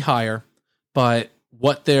should be higher, but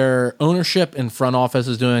what their ownership and front office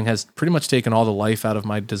is doing has pretty much taken all the life out of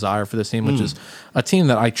my desire for this team, which is a team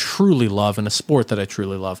that I truly love and a sport that I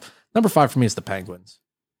truly love. Number 5 for me is the Penguins.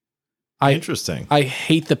 Interesting. I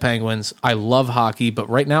hate the Penguins. I love hockey, but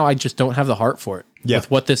right now I just don't have the heart for it. Yeah.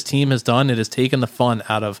 With what this team has done, it has taken the fun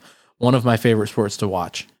out of one of my favorite sports to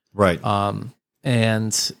watch. Right.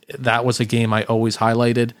 And that was a game I always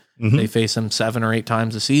highlighted. They face them 7 or 8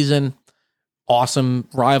 times a season. Awesome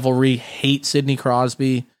rivalry. Hate Sidney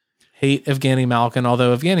Crosby. Hate Evgeny Malkin.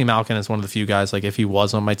 Although Evgeny Malkin is one of the few guys, like if he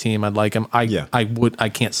was on my team, I'd like him. I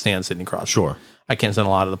can't stand Sidney Crosby. Sure. I can't stand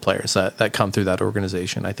a lot of the players that come through that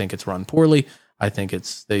organization. I think it's run poorly. I think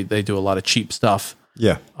they do a lot of cheap stuff.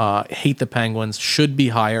 Yeah. Hate the Penguins. Should be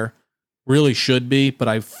higher. Really should be, but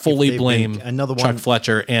I fully blame another Chuck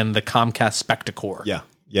Fletcher and the Comcast Spectacor.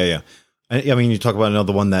 Yeah. I mean, you talk about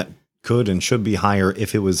another one that could and should be higher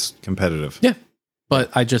if it was competitive. Yeah. But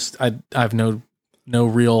I have no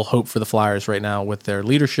real hope for the Flyers right now with their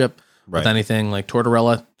leadership, with anything like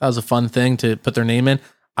Tortorella. That was a fun thing to put their name in.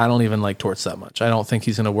 I don't even like Torts that much. I don't think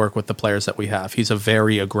he's going to work with the players that we have. He's a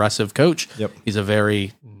very aggressive coach. Yep. He's a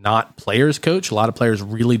very not players coach. A lot of players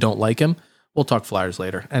really don't like him. We'll talk Flyers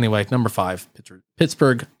later. Anyway, number 5,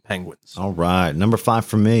 Pittsburgh Penguins. All right. Number 5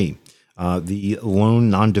 for me. The lone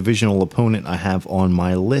non-divisional opponent I have on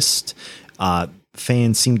my list.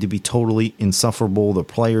 Fans seem to be totally insufferable. The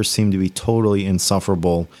players seem to be totally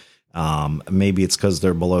insufferable. Maybe it's because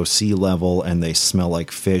they're below sea level and they smell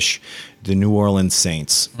like fish. The New Orleans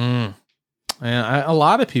Saints. Yeah, a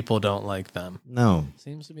lot of people don't like them. No.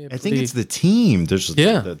 Seems to be I think it's the team. There's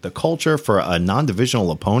the culture for a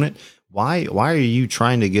non-divisional opponent. Why are you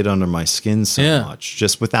trying to get under my skin so much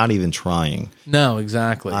just without even trying? No,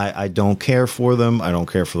 exactly. I don't care for them. I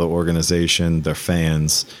don't care for the organization, their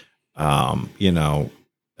fans. A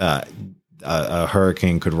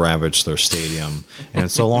hurricane could ravage their stadium,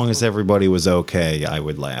 and so long as everybody was okay, I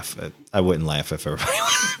would laugh. I wouldn't laugh if everybody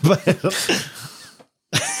was.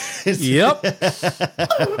 Yep.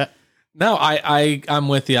 No, I'm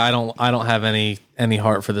with you. I don't have any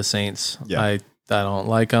heart for the Saints. Yeah. I don't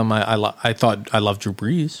like them. I thought I loved Drew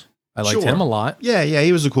Brees. I liked him a lot. Yeah,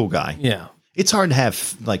 he was a cool guy. Yeah. It's hard to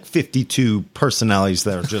have like 52 personalities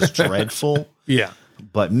that are just dreadful. Yeah.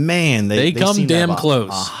 But man, they come seem to damn have close.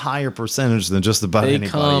 A higher percentage than just about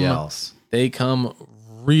anybody else. They come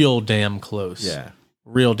real damn close. Yeah.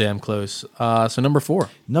 Real damn close. So number 4.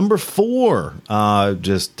 Number 4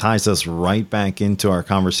 just ties us right back into our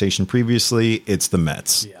conversation previously. It's the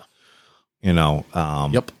Mets. Yeah.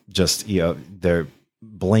 Yep. Just they're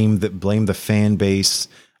blame the fan base,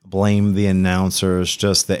 blame the announcers,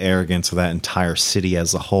 just the arrogance of that entire city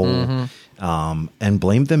as a whole, and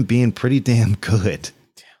blame them being pretty damn good.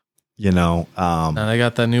 Now they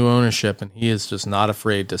got that new ownership, and he is just not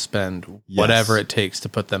afraid to spend whatever it takes to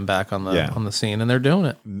put them back on the scene, and they're doing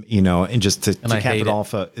it. And just to cap it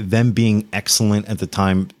off, them being excellent at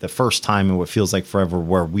the first time in what feels like forever,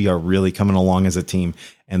 where we are really coming along as a team,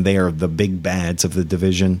 and they are the big bads of the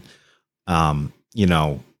division.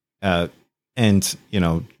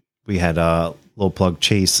 We had a little plug,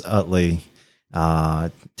 Chase Utley,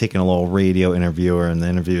 taking a little radio interviewer, and the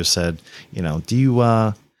interviewer said,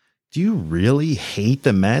 do you really hate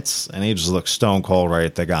the Mets? And he just looked stone cold right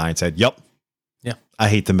at the guy and said, yep. Yeah. I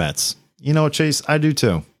hate the Mets. You know what, Chase? I do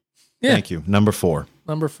too. Yeah. Thank you. Number 4.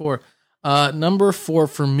 Number 4. Number 4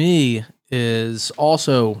 for me is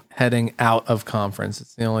also heading out of conference.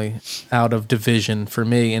 It's the only out of division for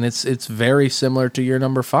me. And it's very similar to your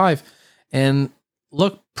number 5. And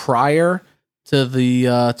look, prior to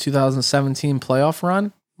the 2017 playoff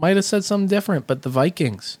run, might have said something different, but the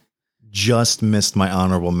Vikings just missed my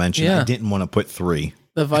honorable mention. I didn't want to put 3.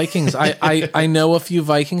 The Vikings. I know a few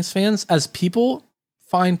Vikings fans as people,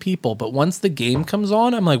 fine people, but once the game comes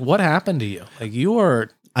on, I'm like, what happened to you? Like you are.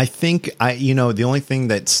 I think the only thing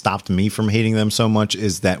that stopped me from hating them so much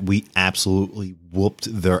is that we absolutely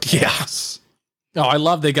whooped their ass. Oh, I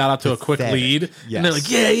love they got out to a quick lead. Yes. And they're like,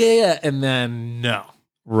 yeah. And then no.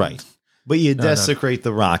 Right. But you desecrate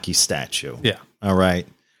the Rocky statue. Yeah. All right.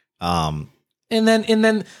 And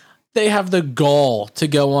then they have the gall to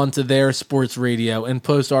go onto their sports radio and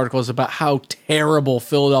post articles about how terrible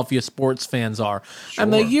Philadelphia sports fans are. Sure.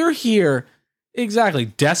 I'm like, you're here exactly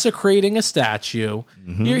desecrating a statue.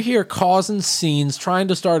 Mm-hmm. You're here causing scenes, trying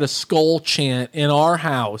to start a skull chant in our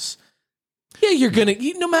house. Yeah, you're gonna.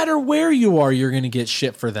 No matter where you are, you're gonna get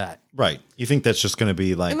shit for that. Right. You think that's just going to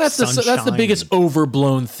be like, And that's the biggest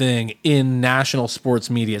overblown thing in national sports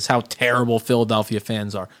media is how terrible Philadelphia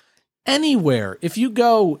fans are. Anywhere, if you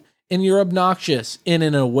go and you're obnoxious in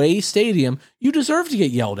an away stadium, you deserve to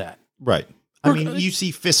get yelled at. Right. I mean, you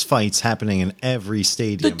see fist fights happening in every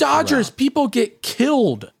stadium. The Dodgers, people get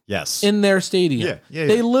killed yes. in their stadium. Yeah.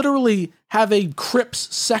 They literally have a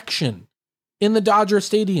Crips section in the Dodger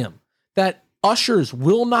stadium that ushers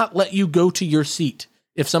will not let you go to your seat.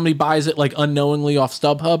 If somebody buys it like unknowingly off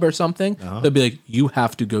StubHub or something, they'll be like, you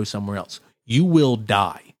have to go somewhere else. You will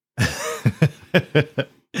die.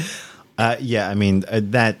 Yeah, I mean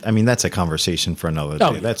that's a conversation for another day.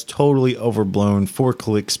 Oh, yeah. That's totally overblown for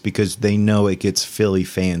clicks because they know it gets Philly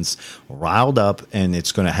fans riled up and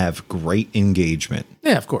it's going to have great engagement.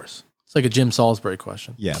 Yeah, of course. It's like a Jim Salisbury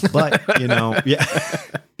question. Yeah, but yeah.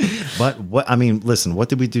 But listen, what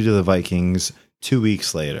did we do to the Vikings 2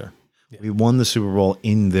 weeks later? Yeah. We won the Super Bowl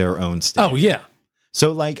in their own stadium. Oh yeah.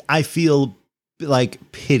 So I feel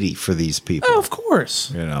like pity for these people. Oh, of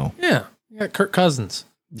course. Yeah. You got Kirk Cousins.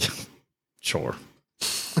 Sure.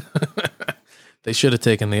 They should have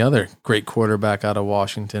taken the other great quarterback out of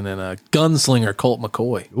Washington and a gunslinger, Colt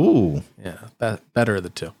McCoy. Ooh. Yeah, better of the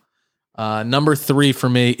two. Number 3 for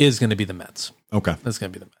me is going to be the Mets. Okay. That's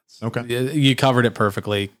going to be the Mets. Okay. You covered it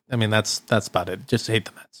perfectly. I mean, that's about it. Just hate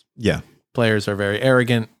the Mets. Yeah. Players are very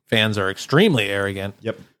arrogant. Fans are extremely arrogant.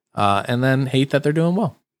 Yep. And then hate that they're doing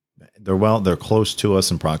well. They're close to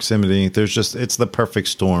us in proximity. It's the perfect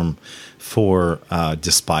storm for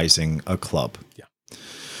despising a club.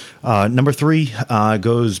 Yeah. Number 3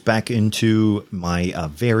 goes back into my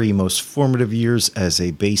very most formative years as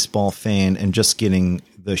a baseball fan and just getting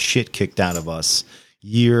the shit kicked out of us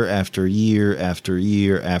year after year after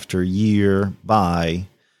year after year by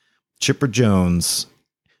Chipper Jones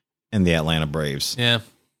and the Atlanta Braves. Yeah.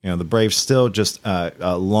 The Braves still just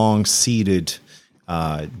a long-seated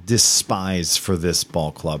despise for this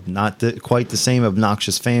ball club. Not quite the same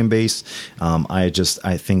obnoxious fan base. I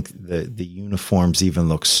think the uniforms even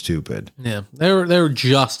look stupid. Yeah, they were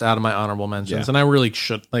just out of my honorable mentions, and I really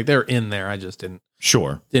should they're in there. I just didn't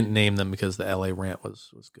name them because the LA rant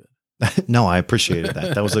was good. No, I appreciated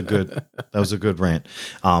that. That was a good rant.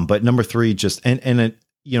 But number 3, just and it.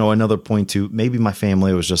 Another point too, maybe my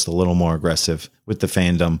family was just a little more aggressive with the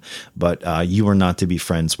fandom, but you are not to be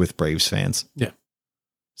friends with Braves fans. Yeah.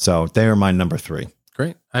 So they are my number 3.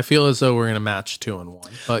 Great. I feel as though we're going to match 2 and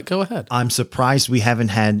 1, but go ahead. I'm surprised we haven't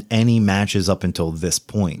had any matches up until this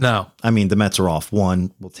point. No. I mean, the Mets are off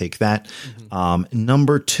 1. We'll take that. Mm-hmm.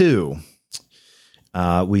 Number 2,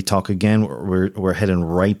 we talk again. We're heading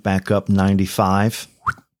right back up 95.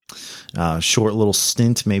 Short little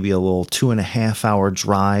stint, maybe a little 2.5 hour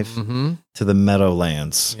drive to the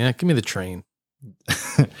Meadowlands. Yeah, give me the train.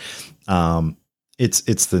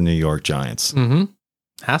 It's the New York Giants. Mm-hmm.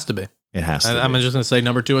 Has to be. It has to. I'm just going to say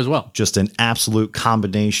number 2 as well. Just an absolute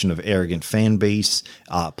combination of arrogant fan base,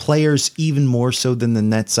 players even more so than the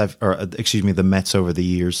the Mets over the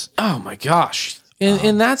years. Oh my gosh.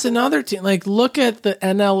 And that's another team. Like, look at the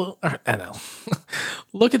NL.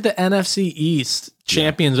 Look at the NFC East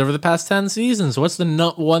champions over the past 10 seasons. What's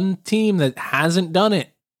the one team that hasn't done it?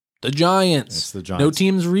 The Giants. It's the Giants. No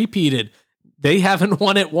teams repeated. They haven't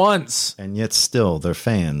won it once. And yet still their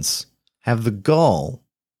fans have the gall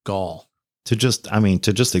to just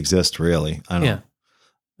exist, really. I don't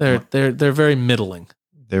know. They're very middling.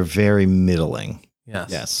 They're very middling.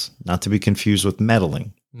 Yes. Not to be confused with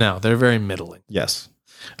meddling. No, they're very middling. Yes.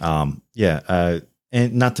 And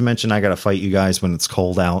not to mention, I got to fight you guys when it's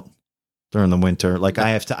cold out during the winter. Like I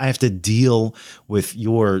have to deal with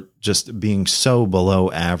your just being so below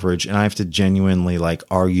average, and I have to genuinely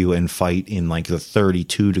argue and fight in the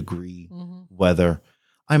 32 degree weather.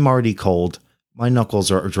 I'm already cold. My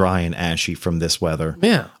knuckles are dry and ashy from this weather.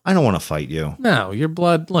 Yeah. I don't want to fight you. No, your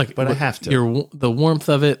blood, but I have to. The warmth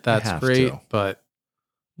of it, that's great. But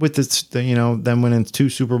with this, them winning 2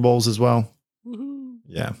 Super Bowls as well. Woo-hoo.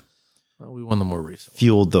 Yeah. Well, we won them more recently.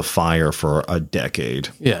 Fueled the fire for a decade.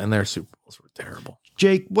 Yeah, and their Super Bowls were terrible.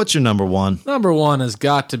 Jake, what's your number 1? Number 1 has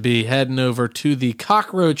got to be heading over to the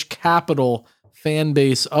cockroach capital fan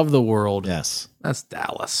base of the world. Yes. That's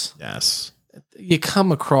Dallas. Yes. You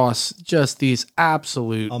come across just these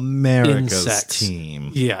absolute America's insects.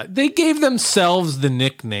 team. Yeah, they gave themselves the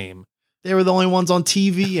nickname They were the only ones on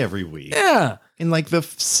TV every week. Yeah. In like the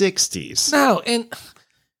 60s. No, and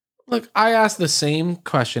look, I ask the same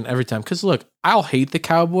question every time because look, I'll hate the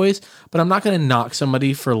Cowboys, but I'm not going to knock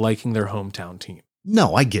somebody for liking their hometown team.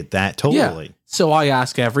 No, I get that totally. Yeah. So I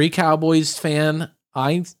ask every Cowboys fan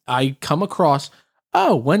I come across,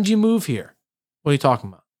 oh, when'd you move here? What are you talking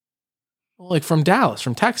about? Well, like from Dallas,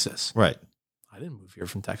 from Texas. Right. I didn't move here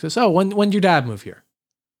from Texas. Oh, when did your dad move here?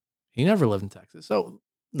 He never lived in Texas. So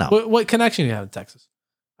No. what connection do you have in Texas?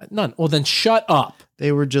 None. Well, then shut up.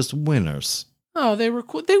 They were just winners. Oh, they were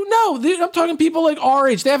cool. I'm talking people like our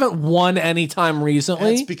age. They haven't won any time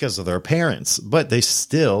recently. That's because of their parents, but they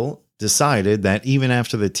still decided that even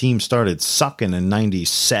after the team started sucking in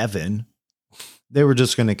 97, they were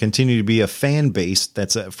just going to continue to be a fan base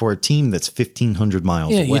that's for a team that's 1,500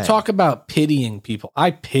 miles away. You talk about pitying people.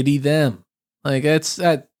 I pity them. Like it's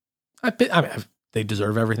that. I mean, they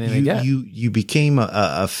deserve everything they get. You became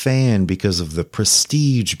a fan because of the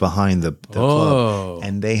prestige behind the club,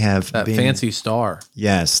 and they have that been, fancy star.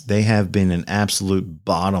 Yes, they have been an absolute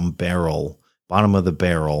bottom of the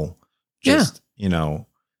barrel. Just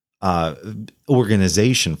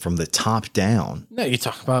organization from the top down. No, you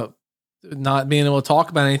talk about not being able to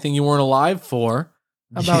talk about anything you weren't alive for.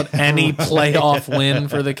 How about any playoff win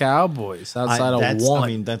for the Cowboys outside of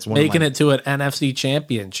one? That's one making it to an NFC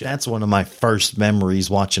championship. That's one of my first memories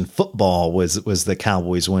watching football was the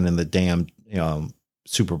Cowboys winning the damn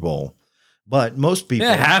Super Bowl. But most people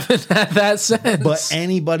haven't had that since. But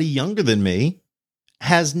anybody younger than me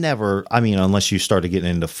has never. I mean, unless you started getting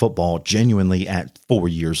into football genuinely at 4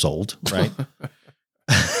 years old, right?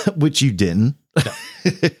 Which you didn't. No.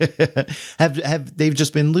 have they've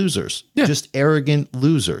just been losers, just arrogant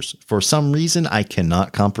losers for some reason I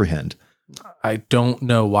cannot comprehend. I don't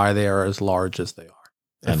know why they are as large as they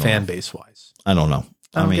are, fan base wise. I don't know.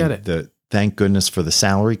 I mean, get it. Thank goodness for the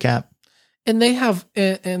salary cap, and they have,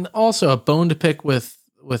 and also a bone to pick with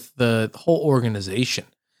the whole organization.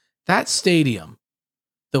 That stadium,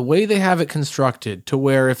 the way they have it constructed, to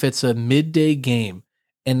where if it's a midday game.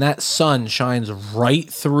 And that sun shines right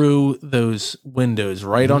through those windows,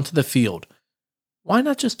 right onto the field. Why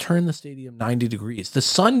not just turn the stadium 90 degrees? The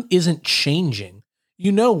sun isn't changing.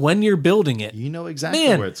 You know when you're building it. You know exactly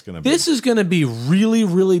where it's going to be. This is going to be really,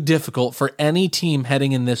 really difficult for any team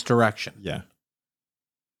heading in this direction. Yeah.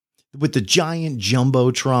 With the giant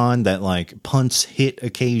jumbotron that like punts hit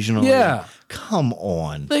occasionally. Yeah. Come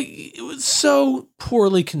on. Like, it was so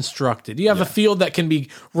poorly constructed. You have a field that can be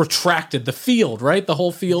retracted. The field, right? The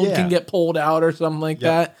whole field can get pulled out or something like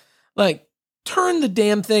that. Like, turn the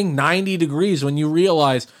damn thing 90 degrees when you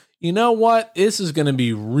realize, you know what? This is going to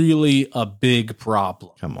be really a big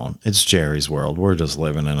problem. Come on. It's Jerry's world. We're just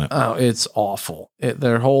living in it. Oh, it's awful.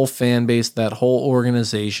 Their whole fan base, that whole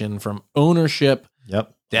organization, from ownership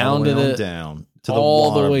down to the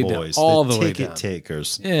all the way boys, down, all the way ticket down.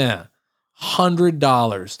 takers. Yeah.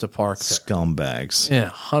 $100 to park there. Scumbags. Yeah,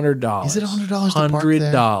 $100. Is it $100 to park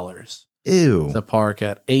there? $100. Ew. To park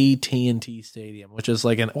at AT&T Stadium, which is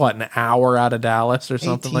like an hour out of Dallas or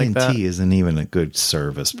something like that. AT&T isn't even a good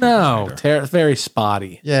service No, provider. very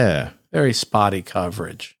spotty. Yeah. Very spotty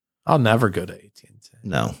coverage. I'll never go to AT&T.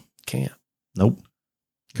 No. Can't. Nope.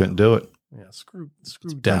 Couldn't do it. Yeah, screw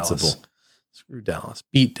Dallas. Principle. Screw Dallas.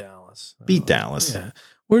 Beat Dallas. Beat Dallas. Yeah.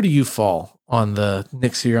 Where do you fall on the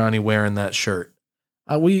Nick Sirianni wearing that shirt?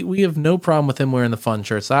 We have no problem with him wearing the fun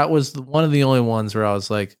shirts. That was one of the only ones where I was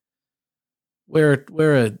like, wear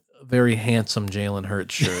a very handsome Jalen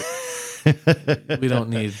Hurts shirt. we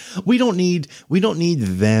don't need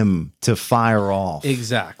them to fire off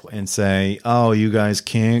exactly and say, "Oh, you guys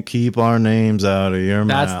can't keep our names out of your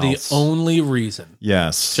mouths." That's the only reason.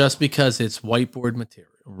 Yes, just because it's whiteboard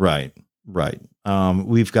material. Right.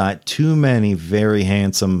 We've got too many very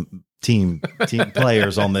handsome team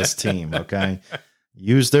players on this team. Okay,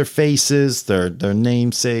 use their faces, their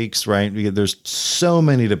namesakes. Right, because there's so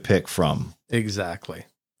many to pick from. Exactly.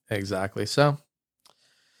 So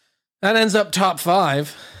that ends up top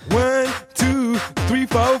 5. 1, 2, 3,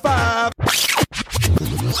 4, 5.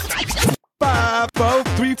 5, 4,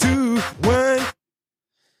 3, 2, 1.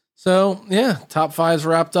 So yeah, top 5's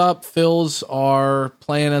wrapped up. Phils are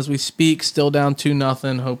playing as we speak, still down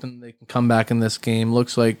 2-0, hoping they can come back in this game.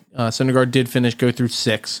 Looks like Syndergaard did go through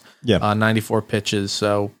 6, 94 pitches,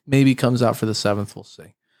 so maybe comes out for the 7th. We'll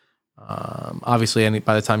see. Obviously,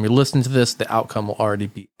 by the time you're listening to this, the outcome will already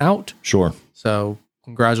be out. Sure. So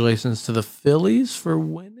congratulations to the Phillies for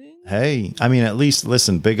winning. Hey, I mean, at least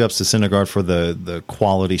listen, big ups to Syndergaard for the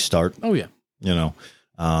quality start. Oh yeah. You know,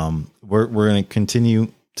 we're going to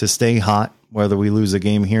continue to stay hot, whether we lose a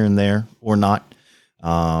game here and there or not.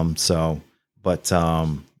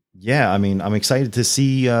 yeah, I mean, I'm excited to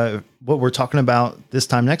see what we're talking about this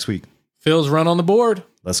time next week. Phil's run on the board.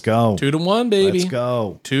 Let's go. 2-1, baby. Let's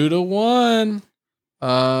go. 2-1.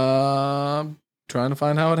 Trying to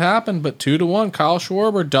find how it happened, but 2-1. Kyle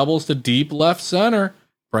Schwarber doubles to deep left center.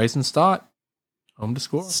 Bryson Stott home to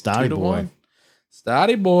score. Stotty boy.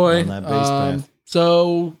 Stotty boy. On that base path.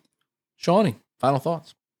 So, Shawnee, final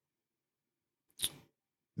thoughts.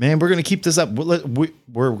 Man, we're going to keep this up.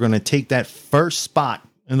 We're going to take that first spot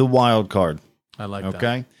in the wild card. I like that.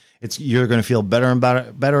 Okay. You're going to feel better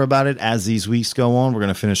about it as these weeks go on. We're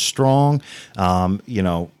going to finish strong.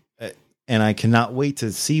 And I cannot wait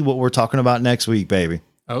to see what we're talking about next week, baby.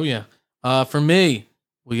 Oh, yeah. For me,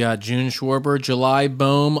 we got June Schwarber, July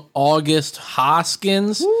Bohm, August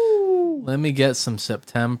Hoskins. Woo. Let me get some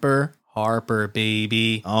September Harper,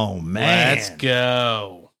 baby. Oh, man. Let's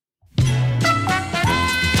go.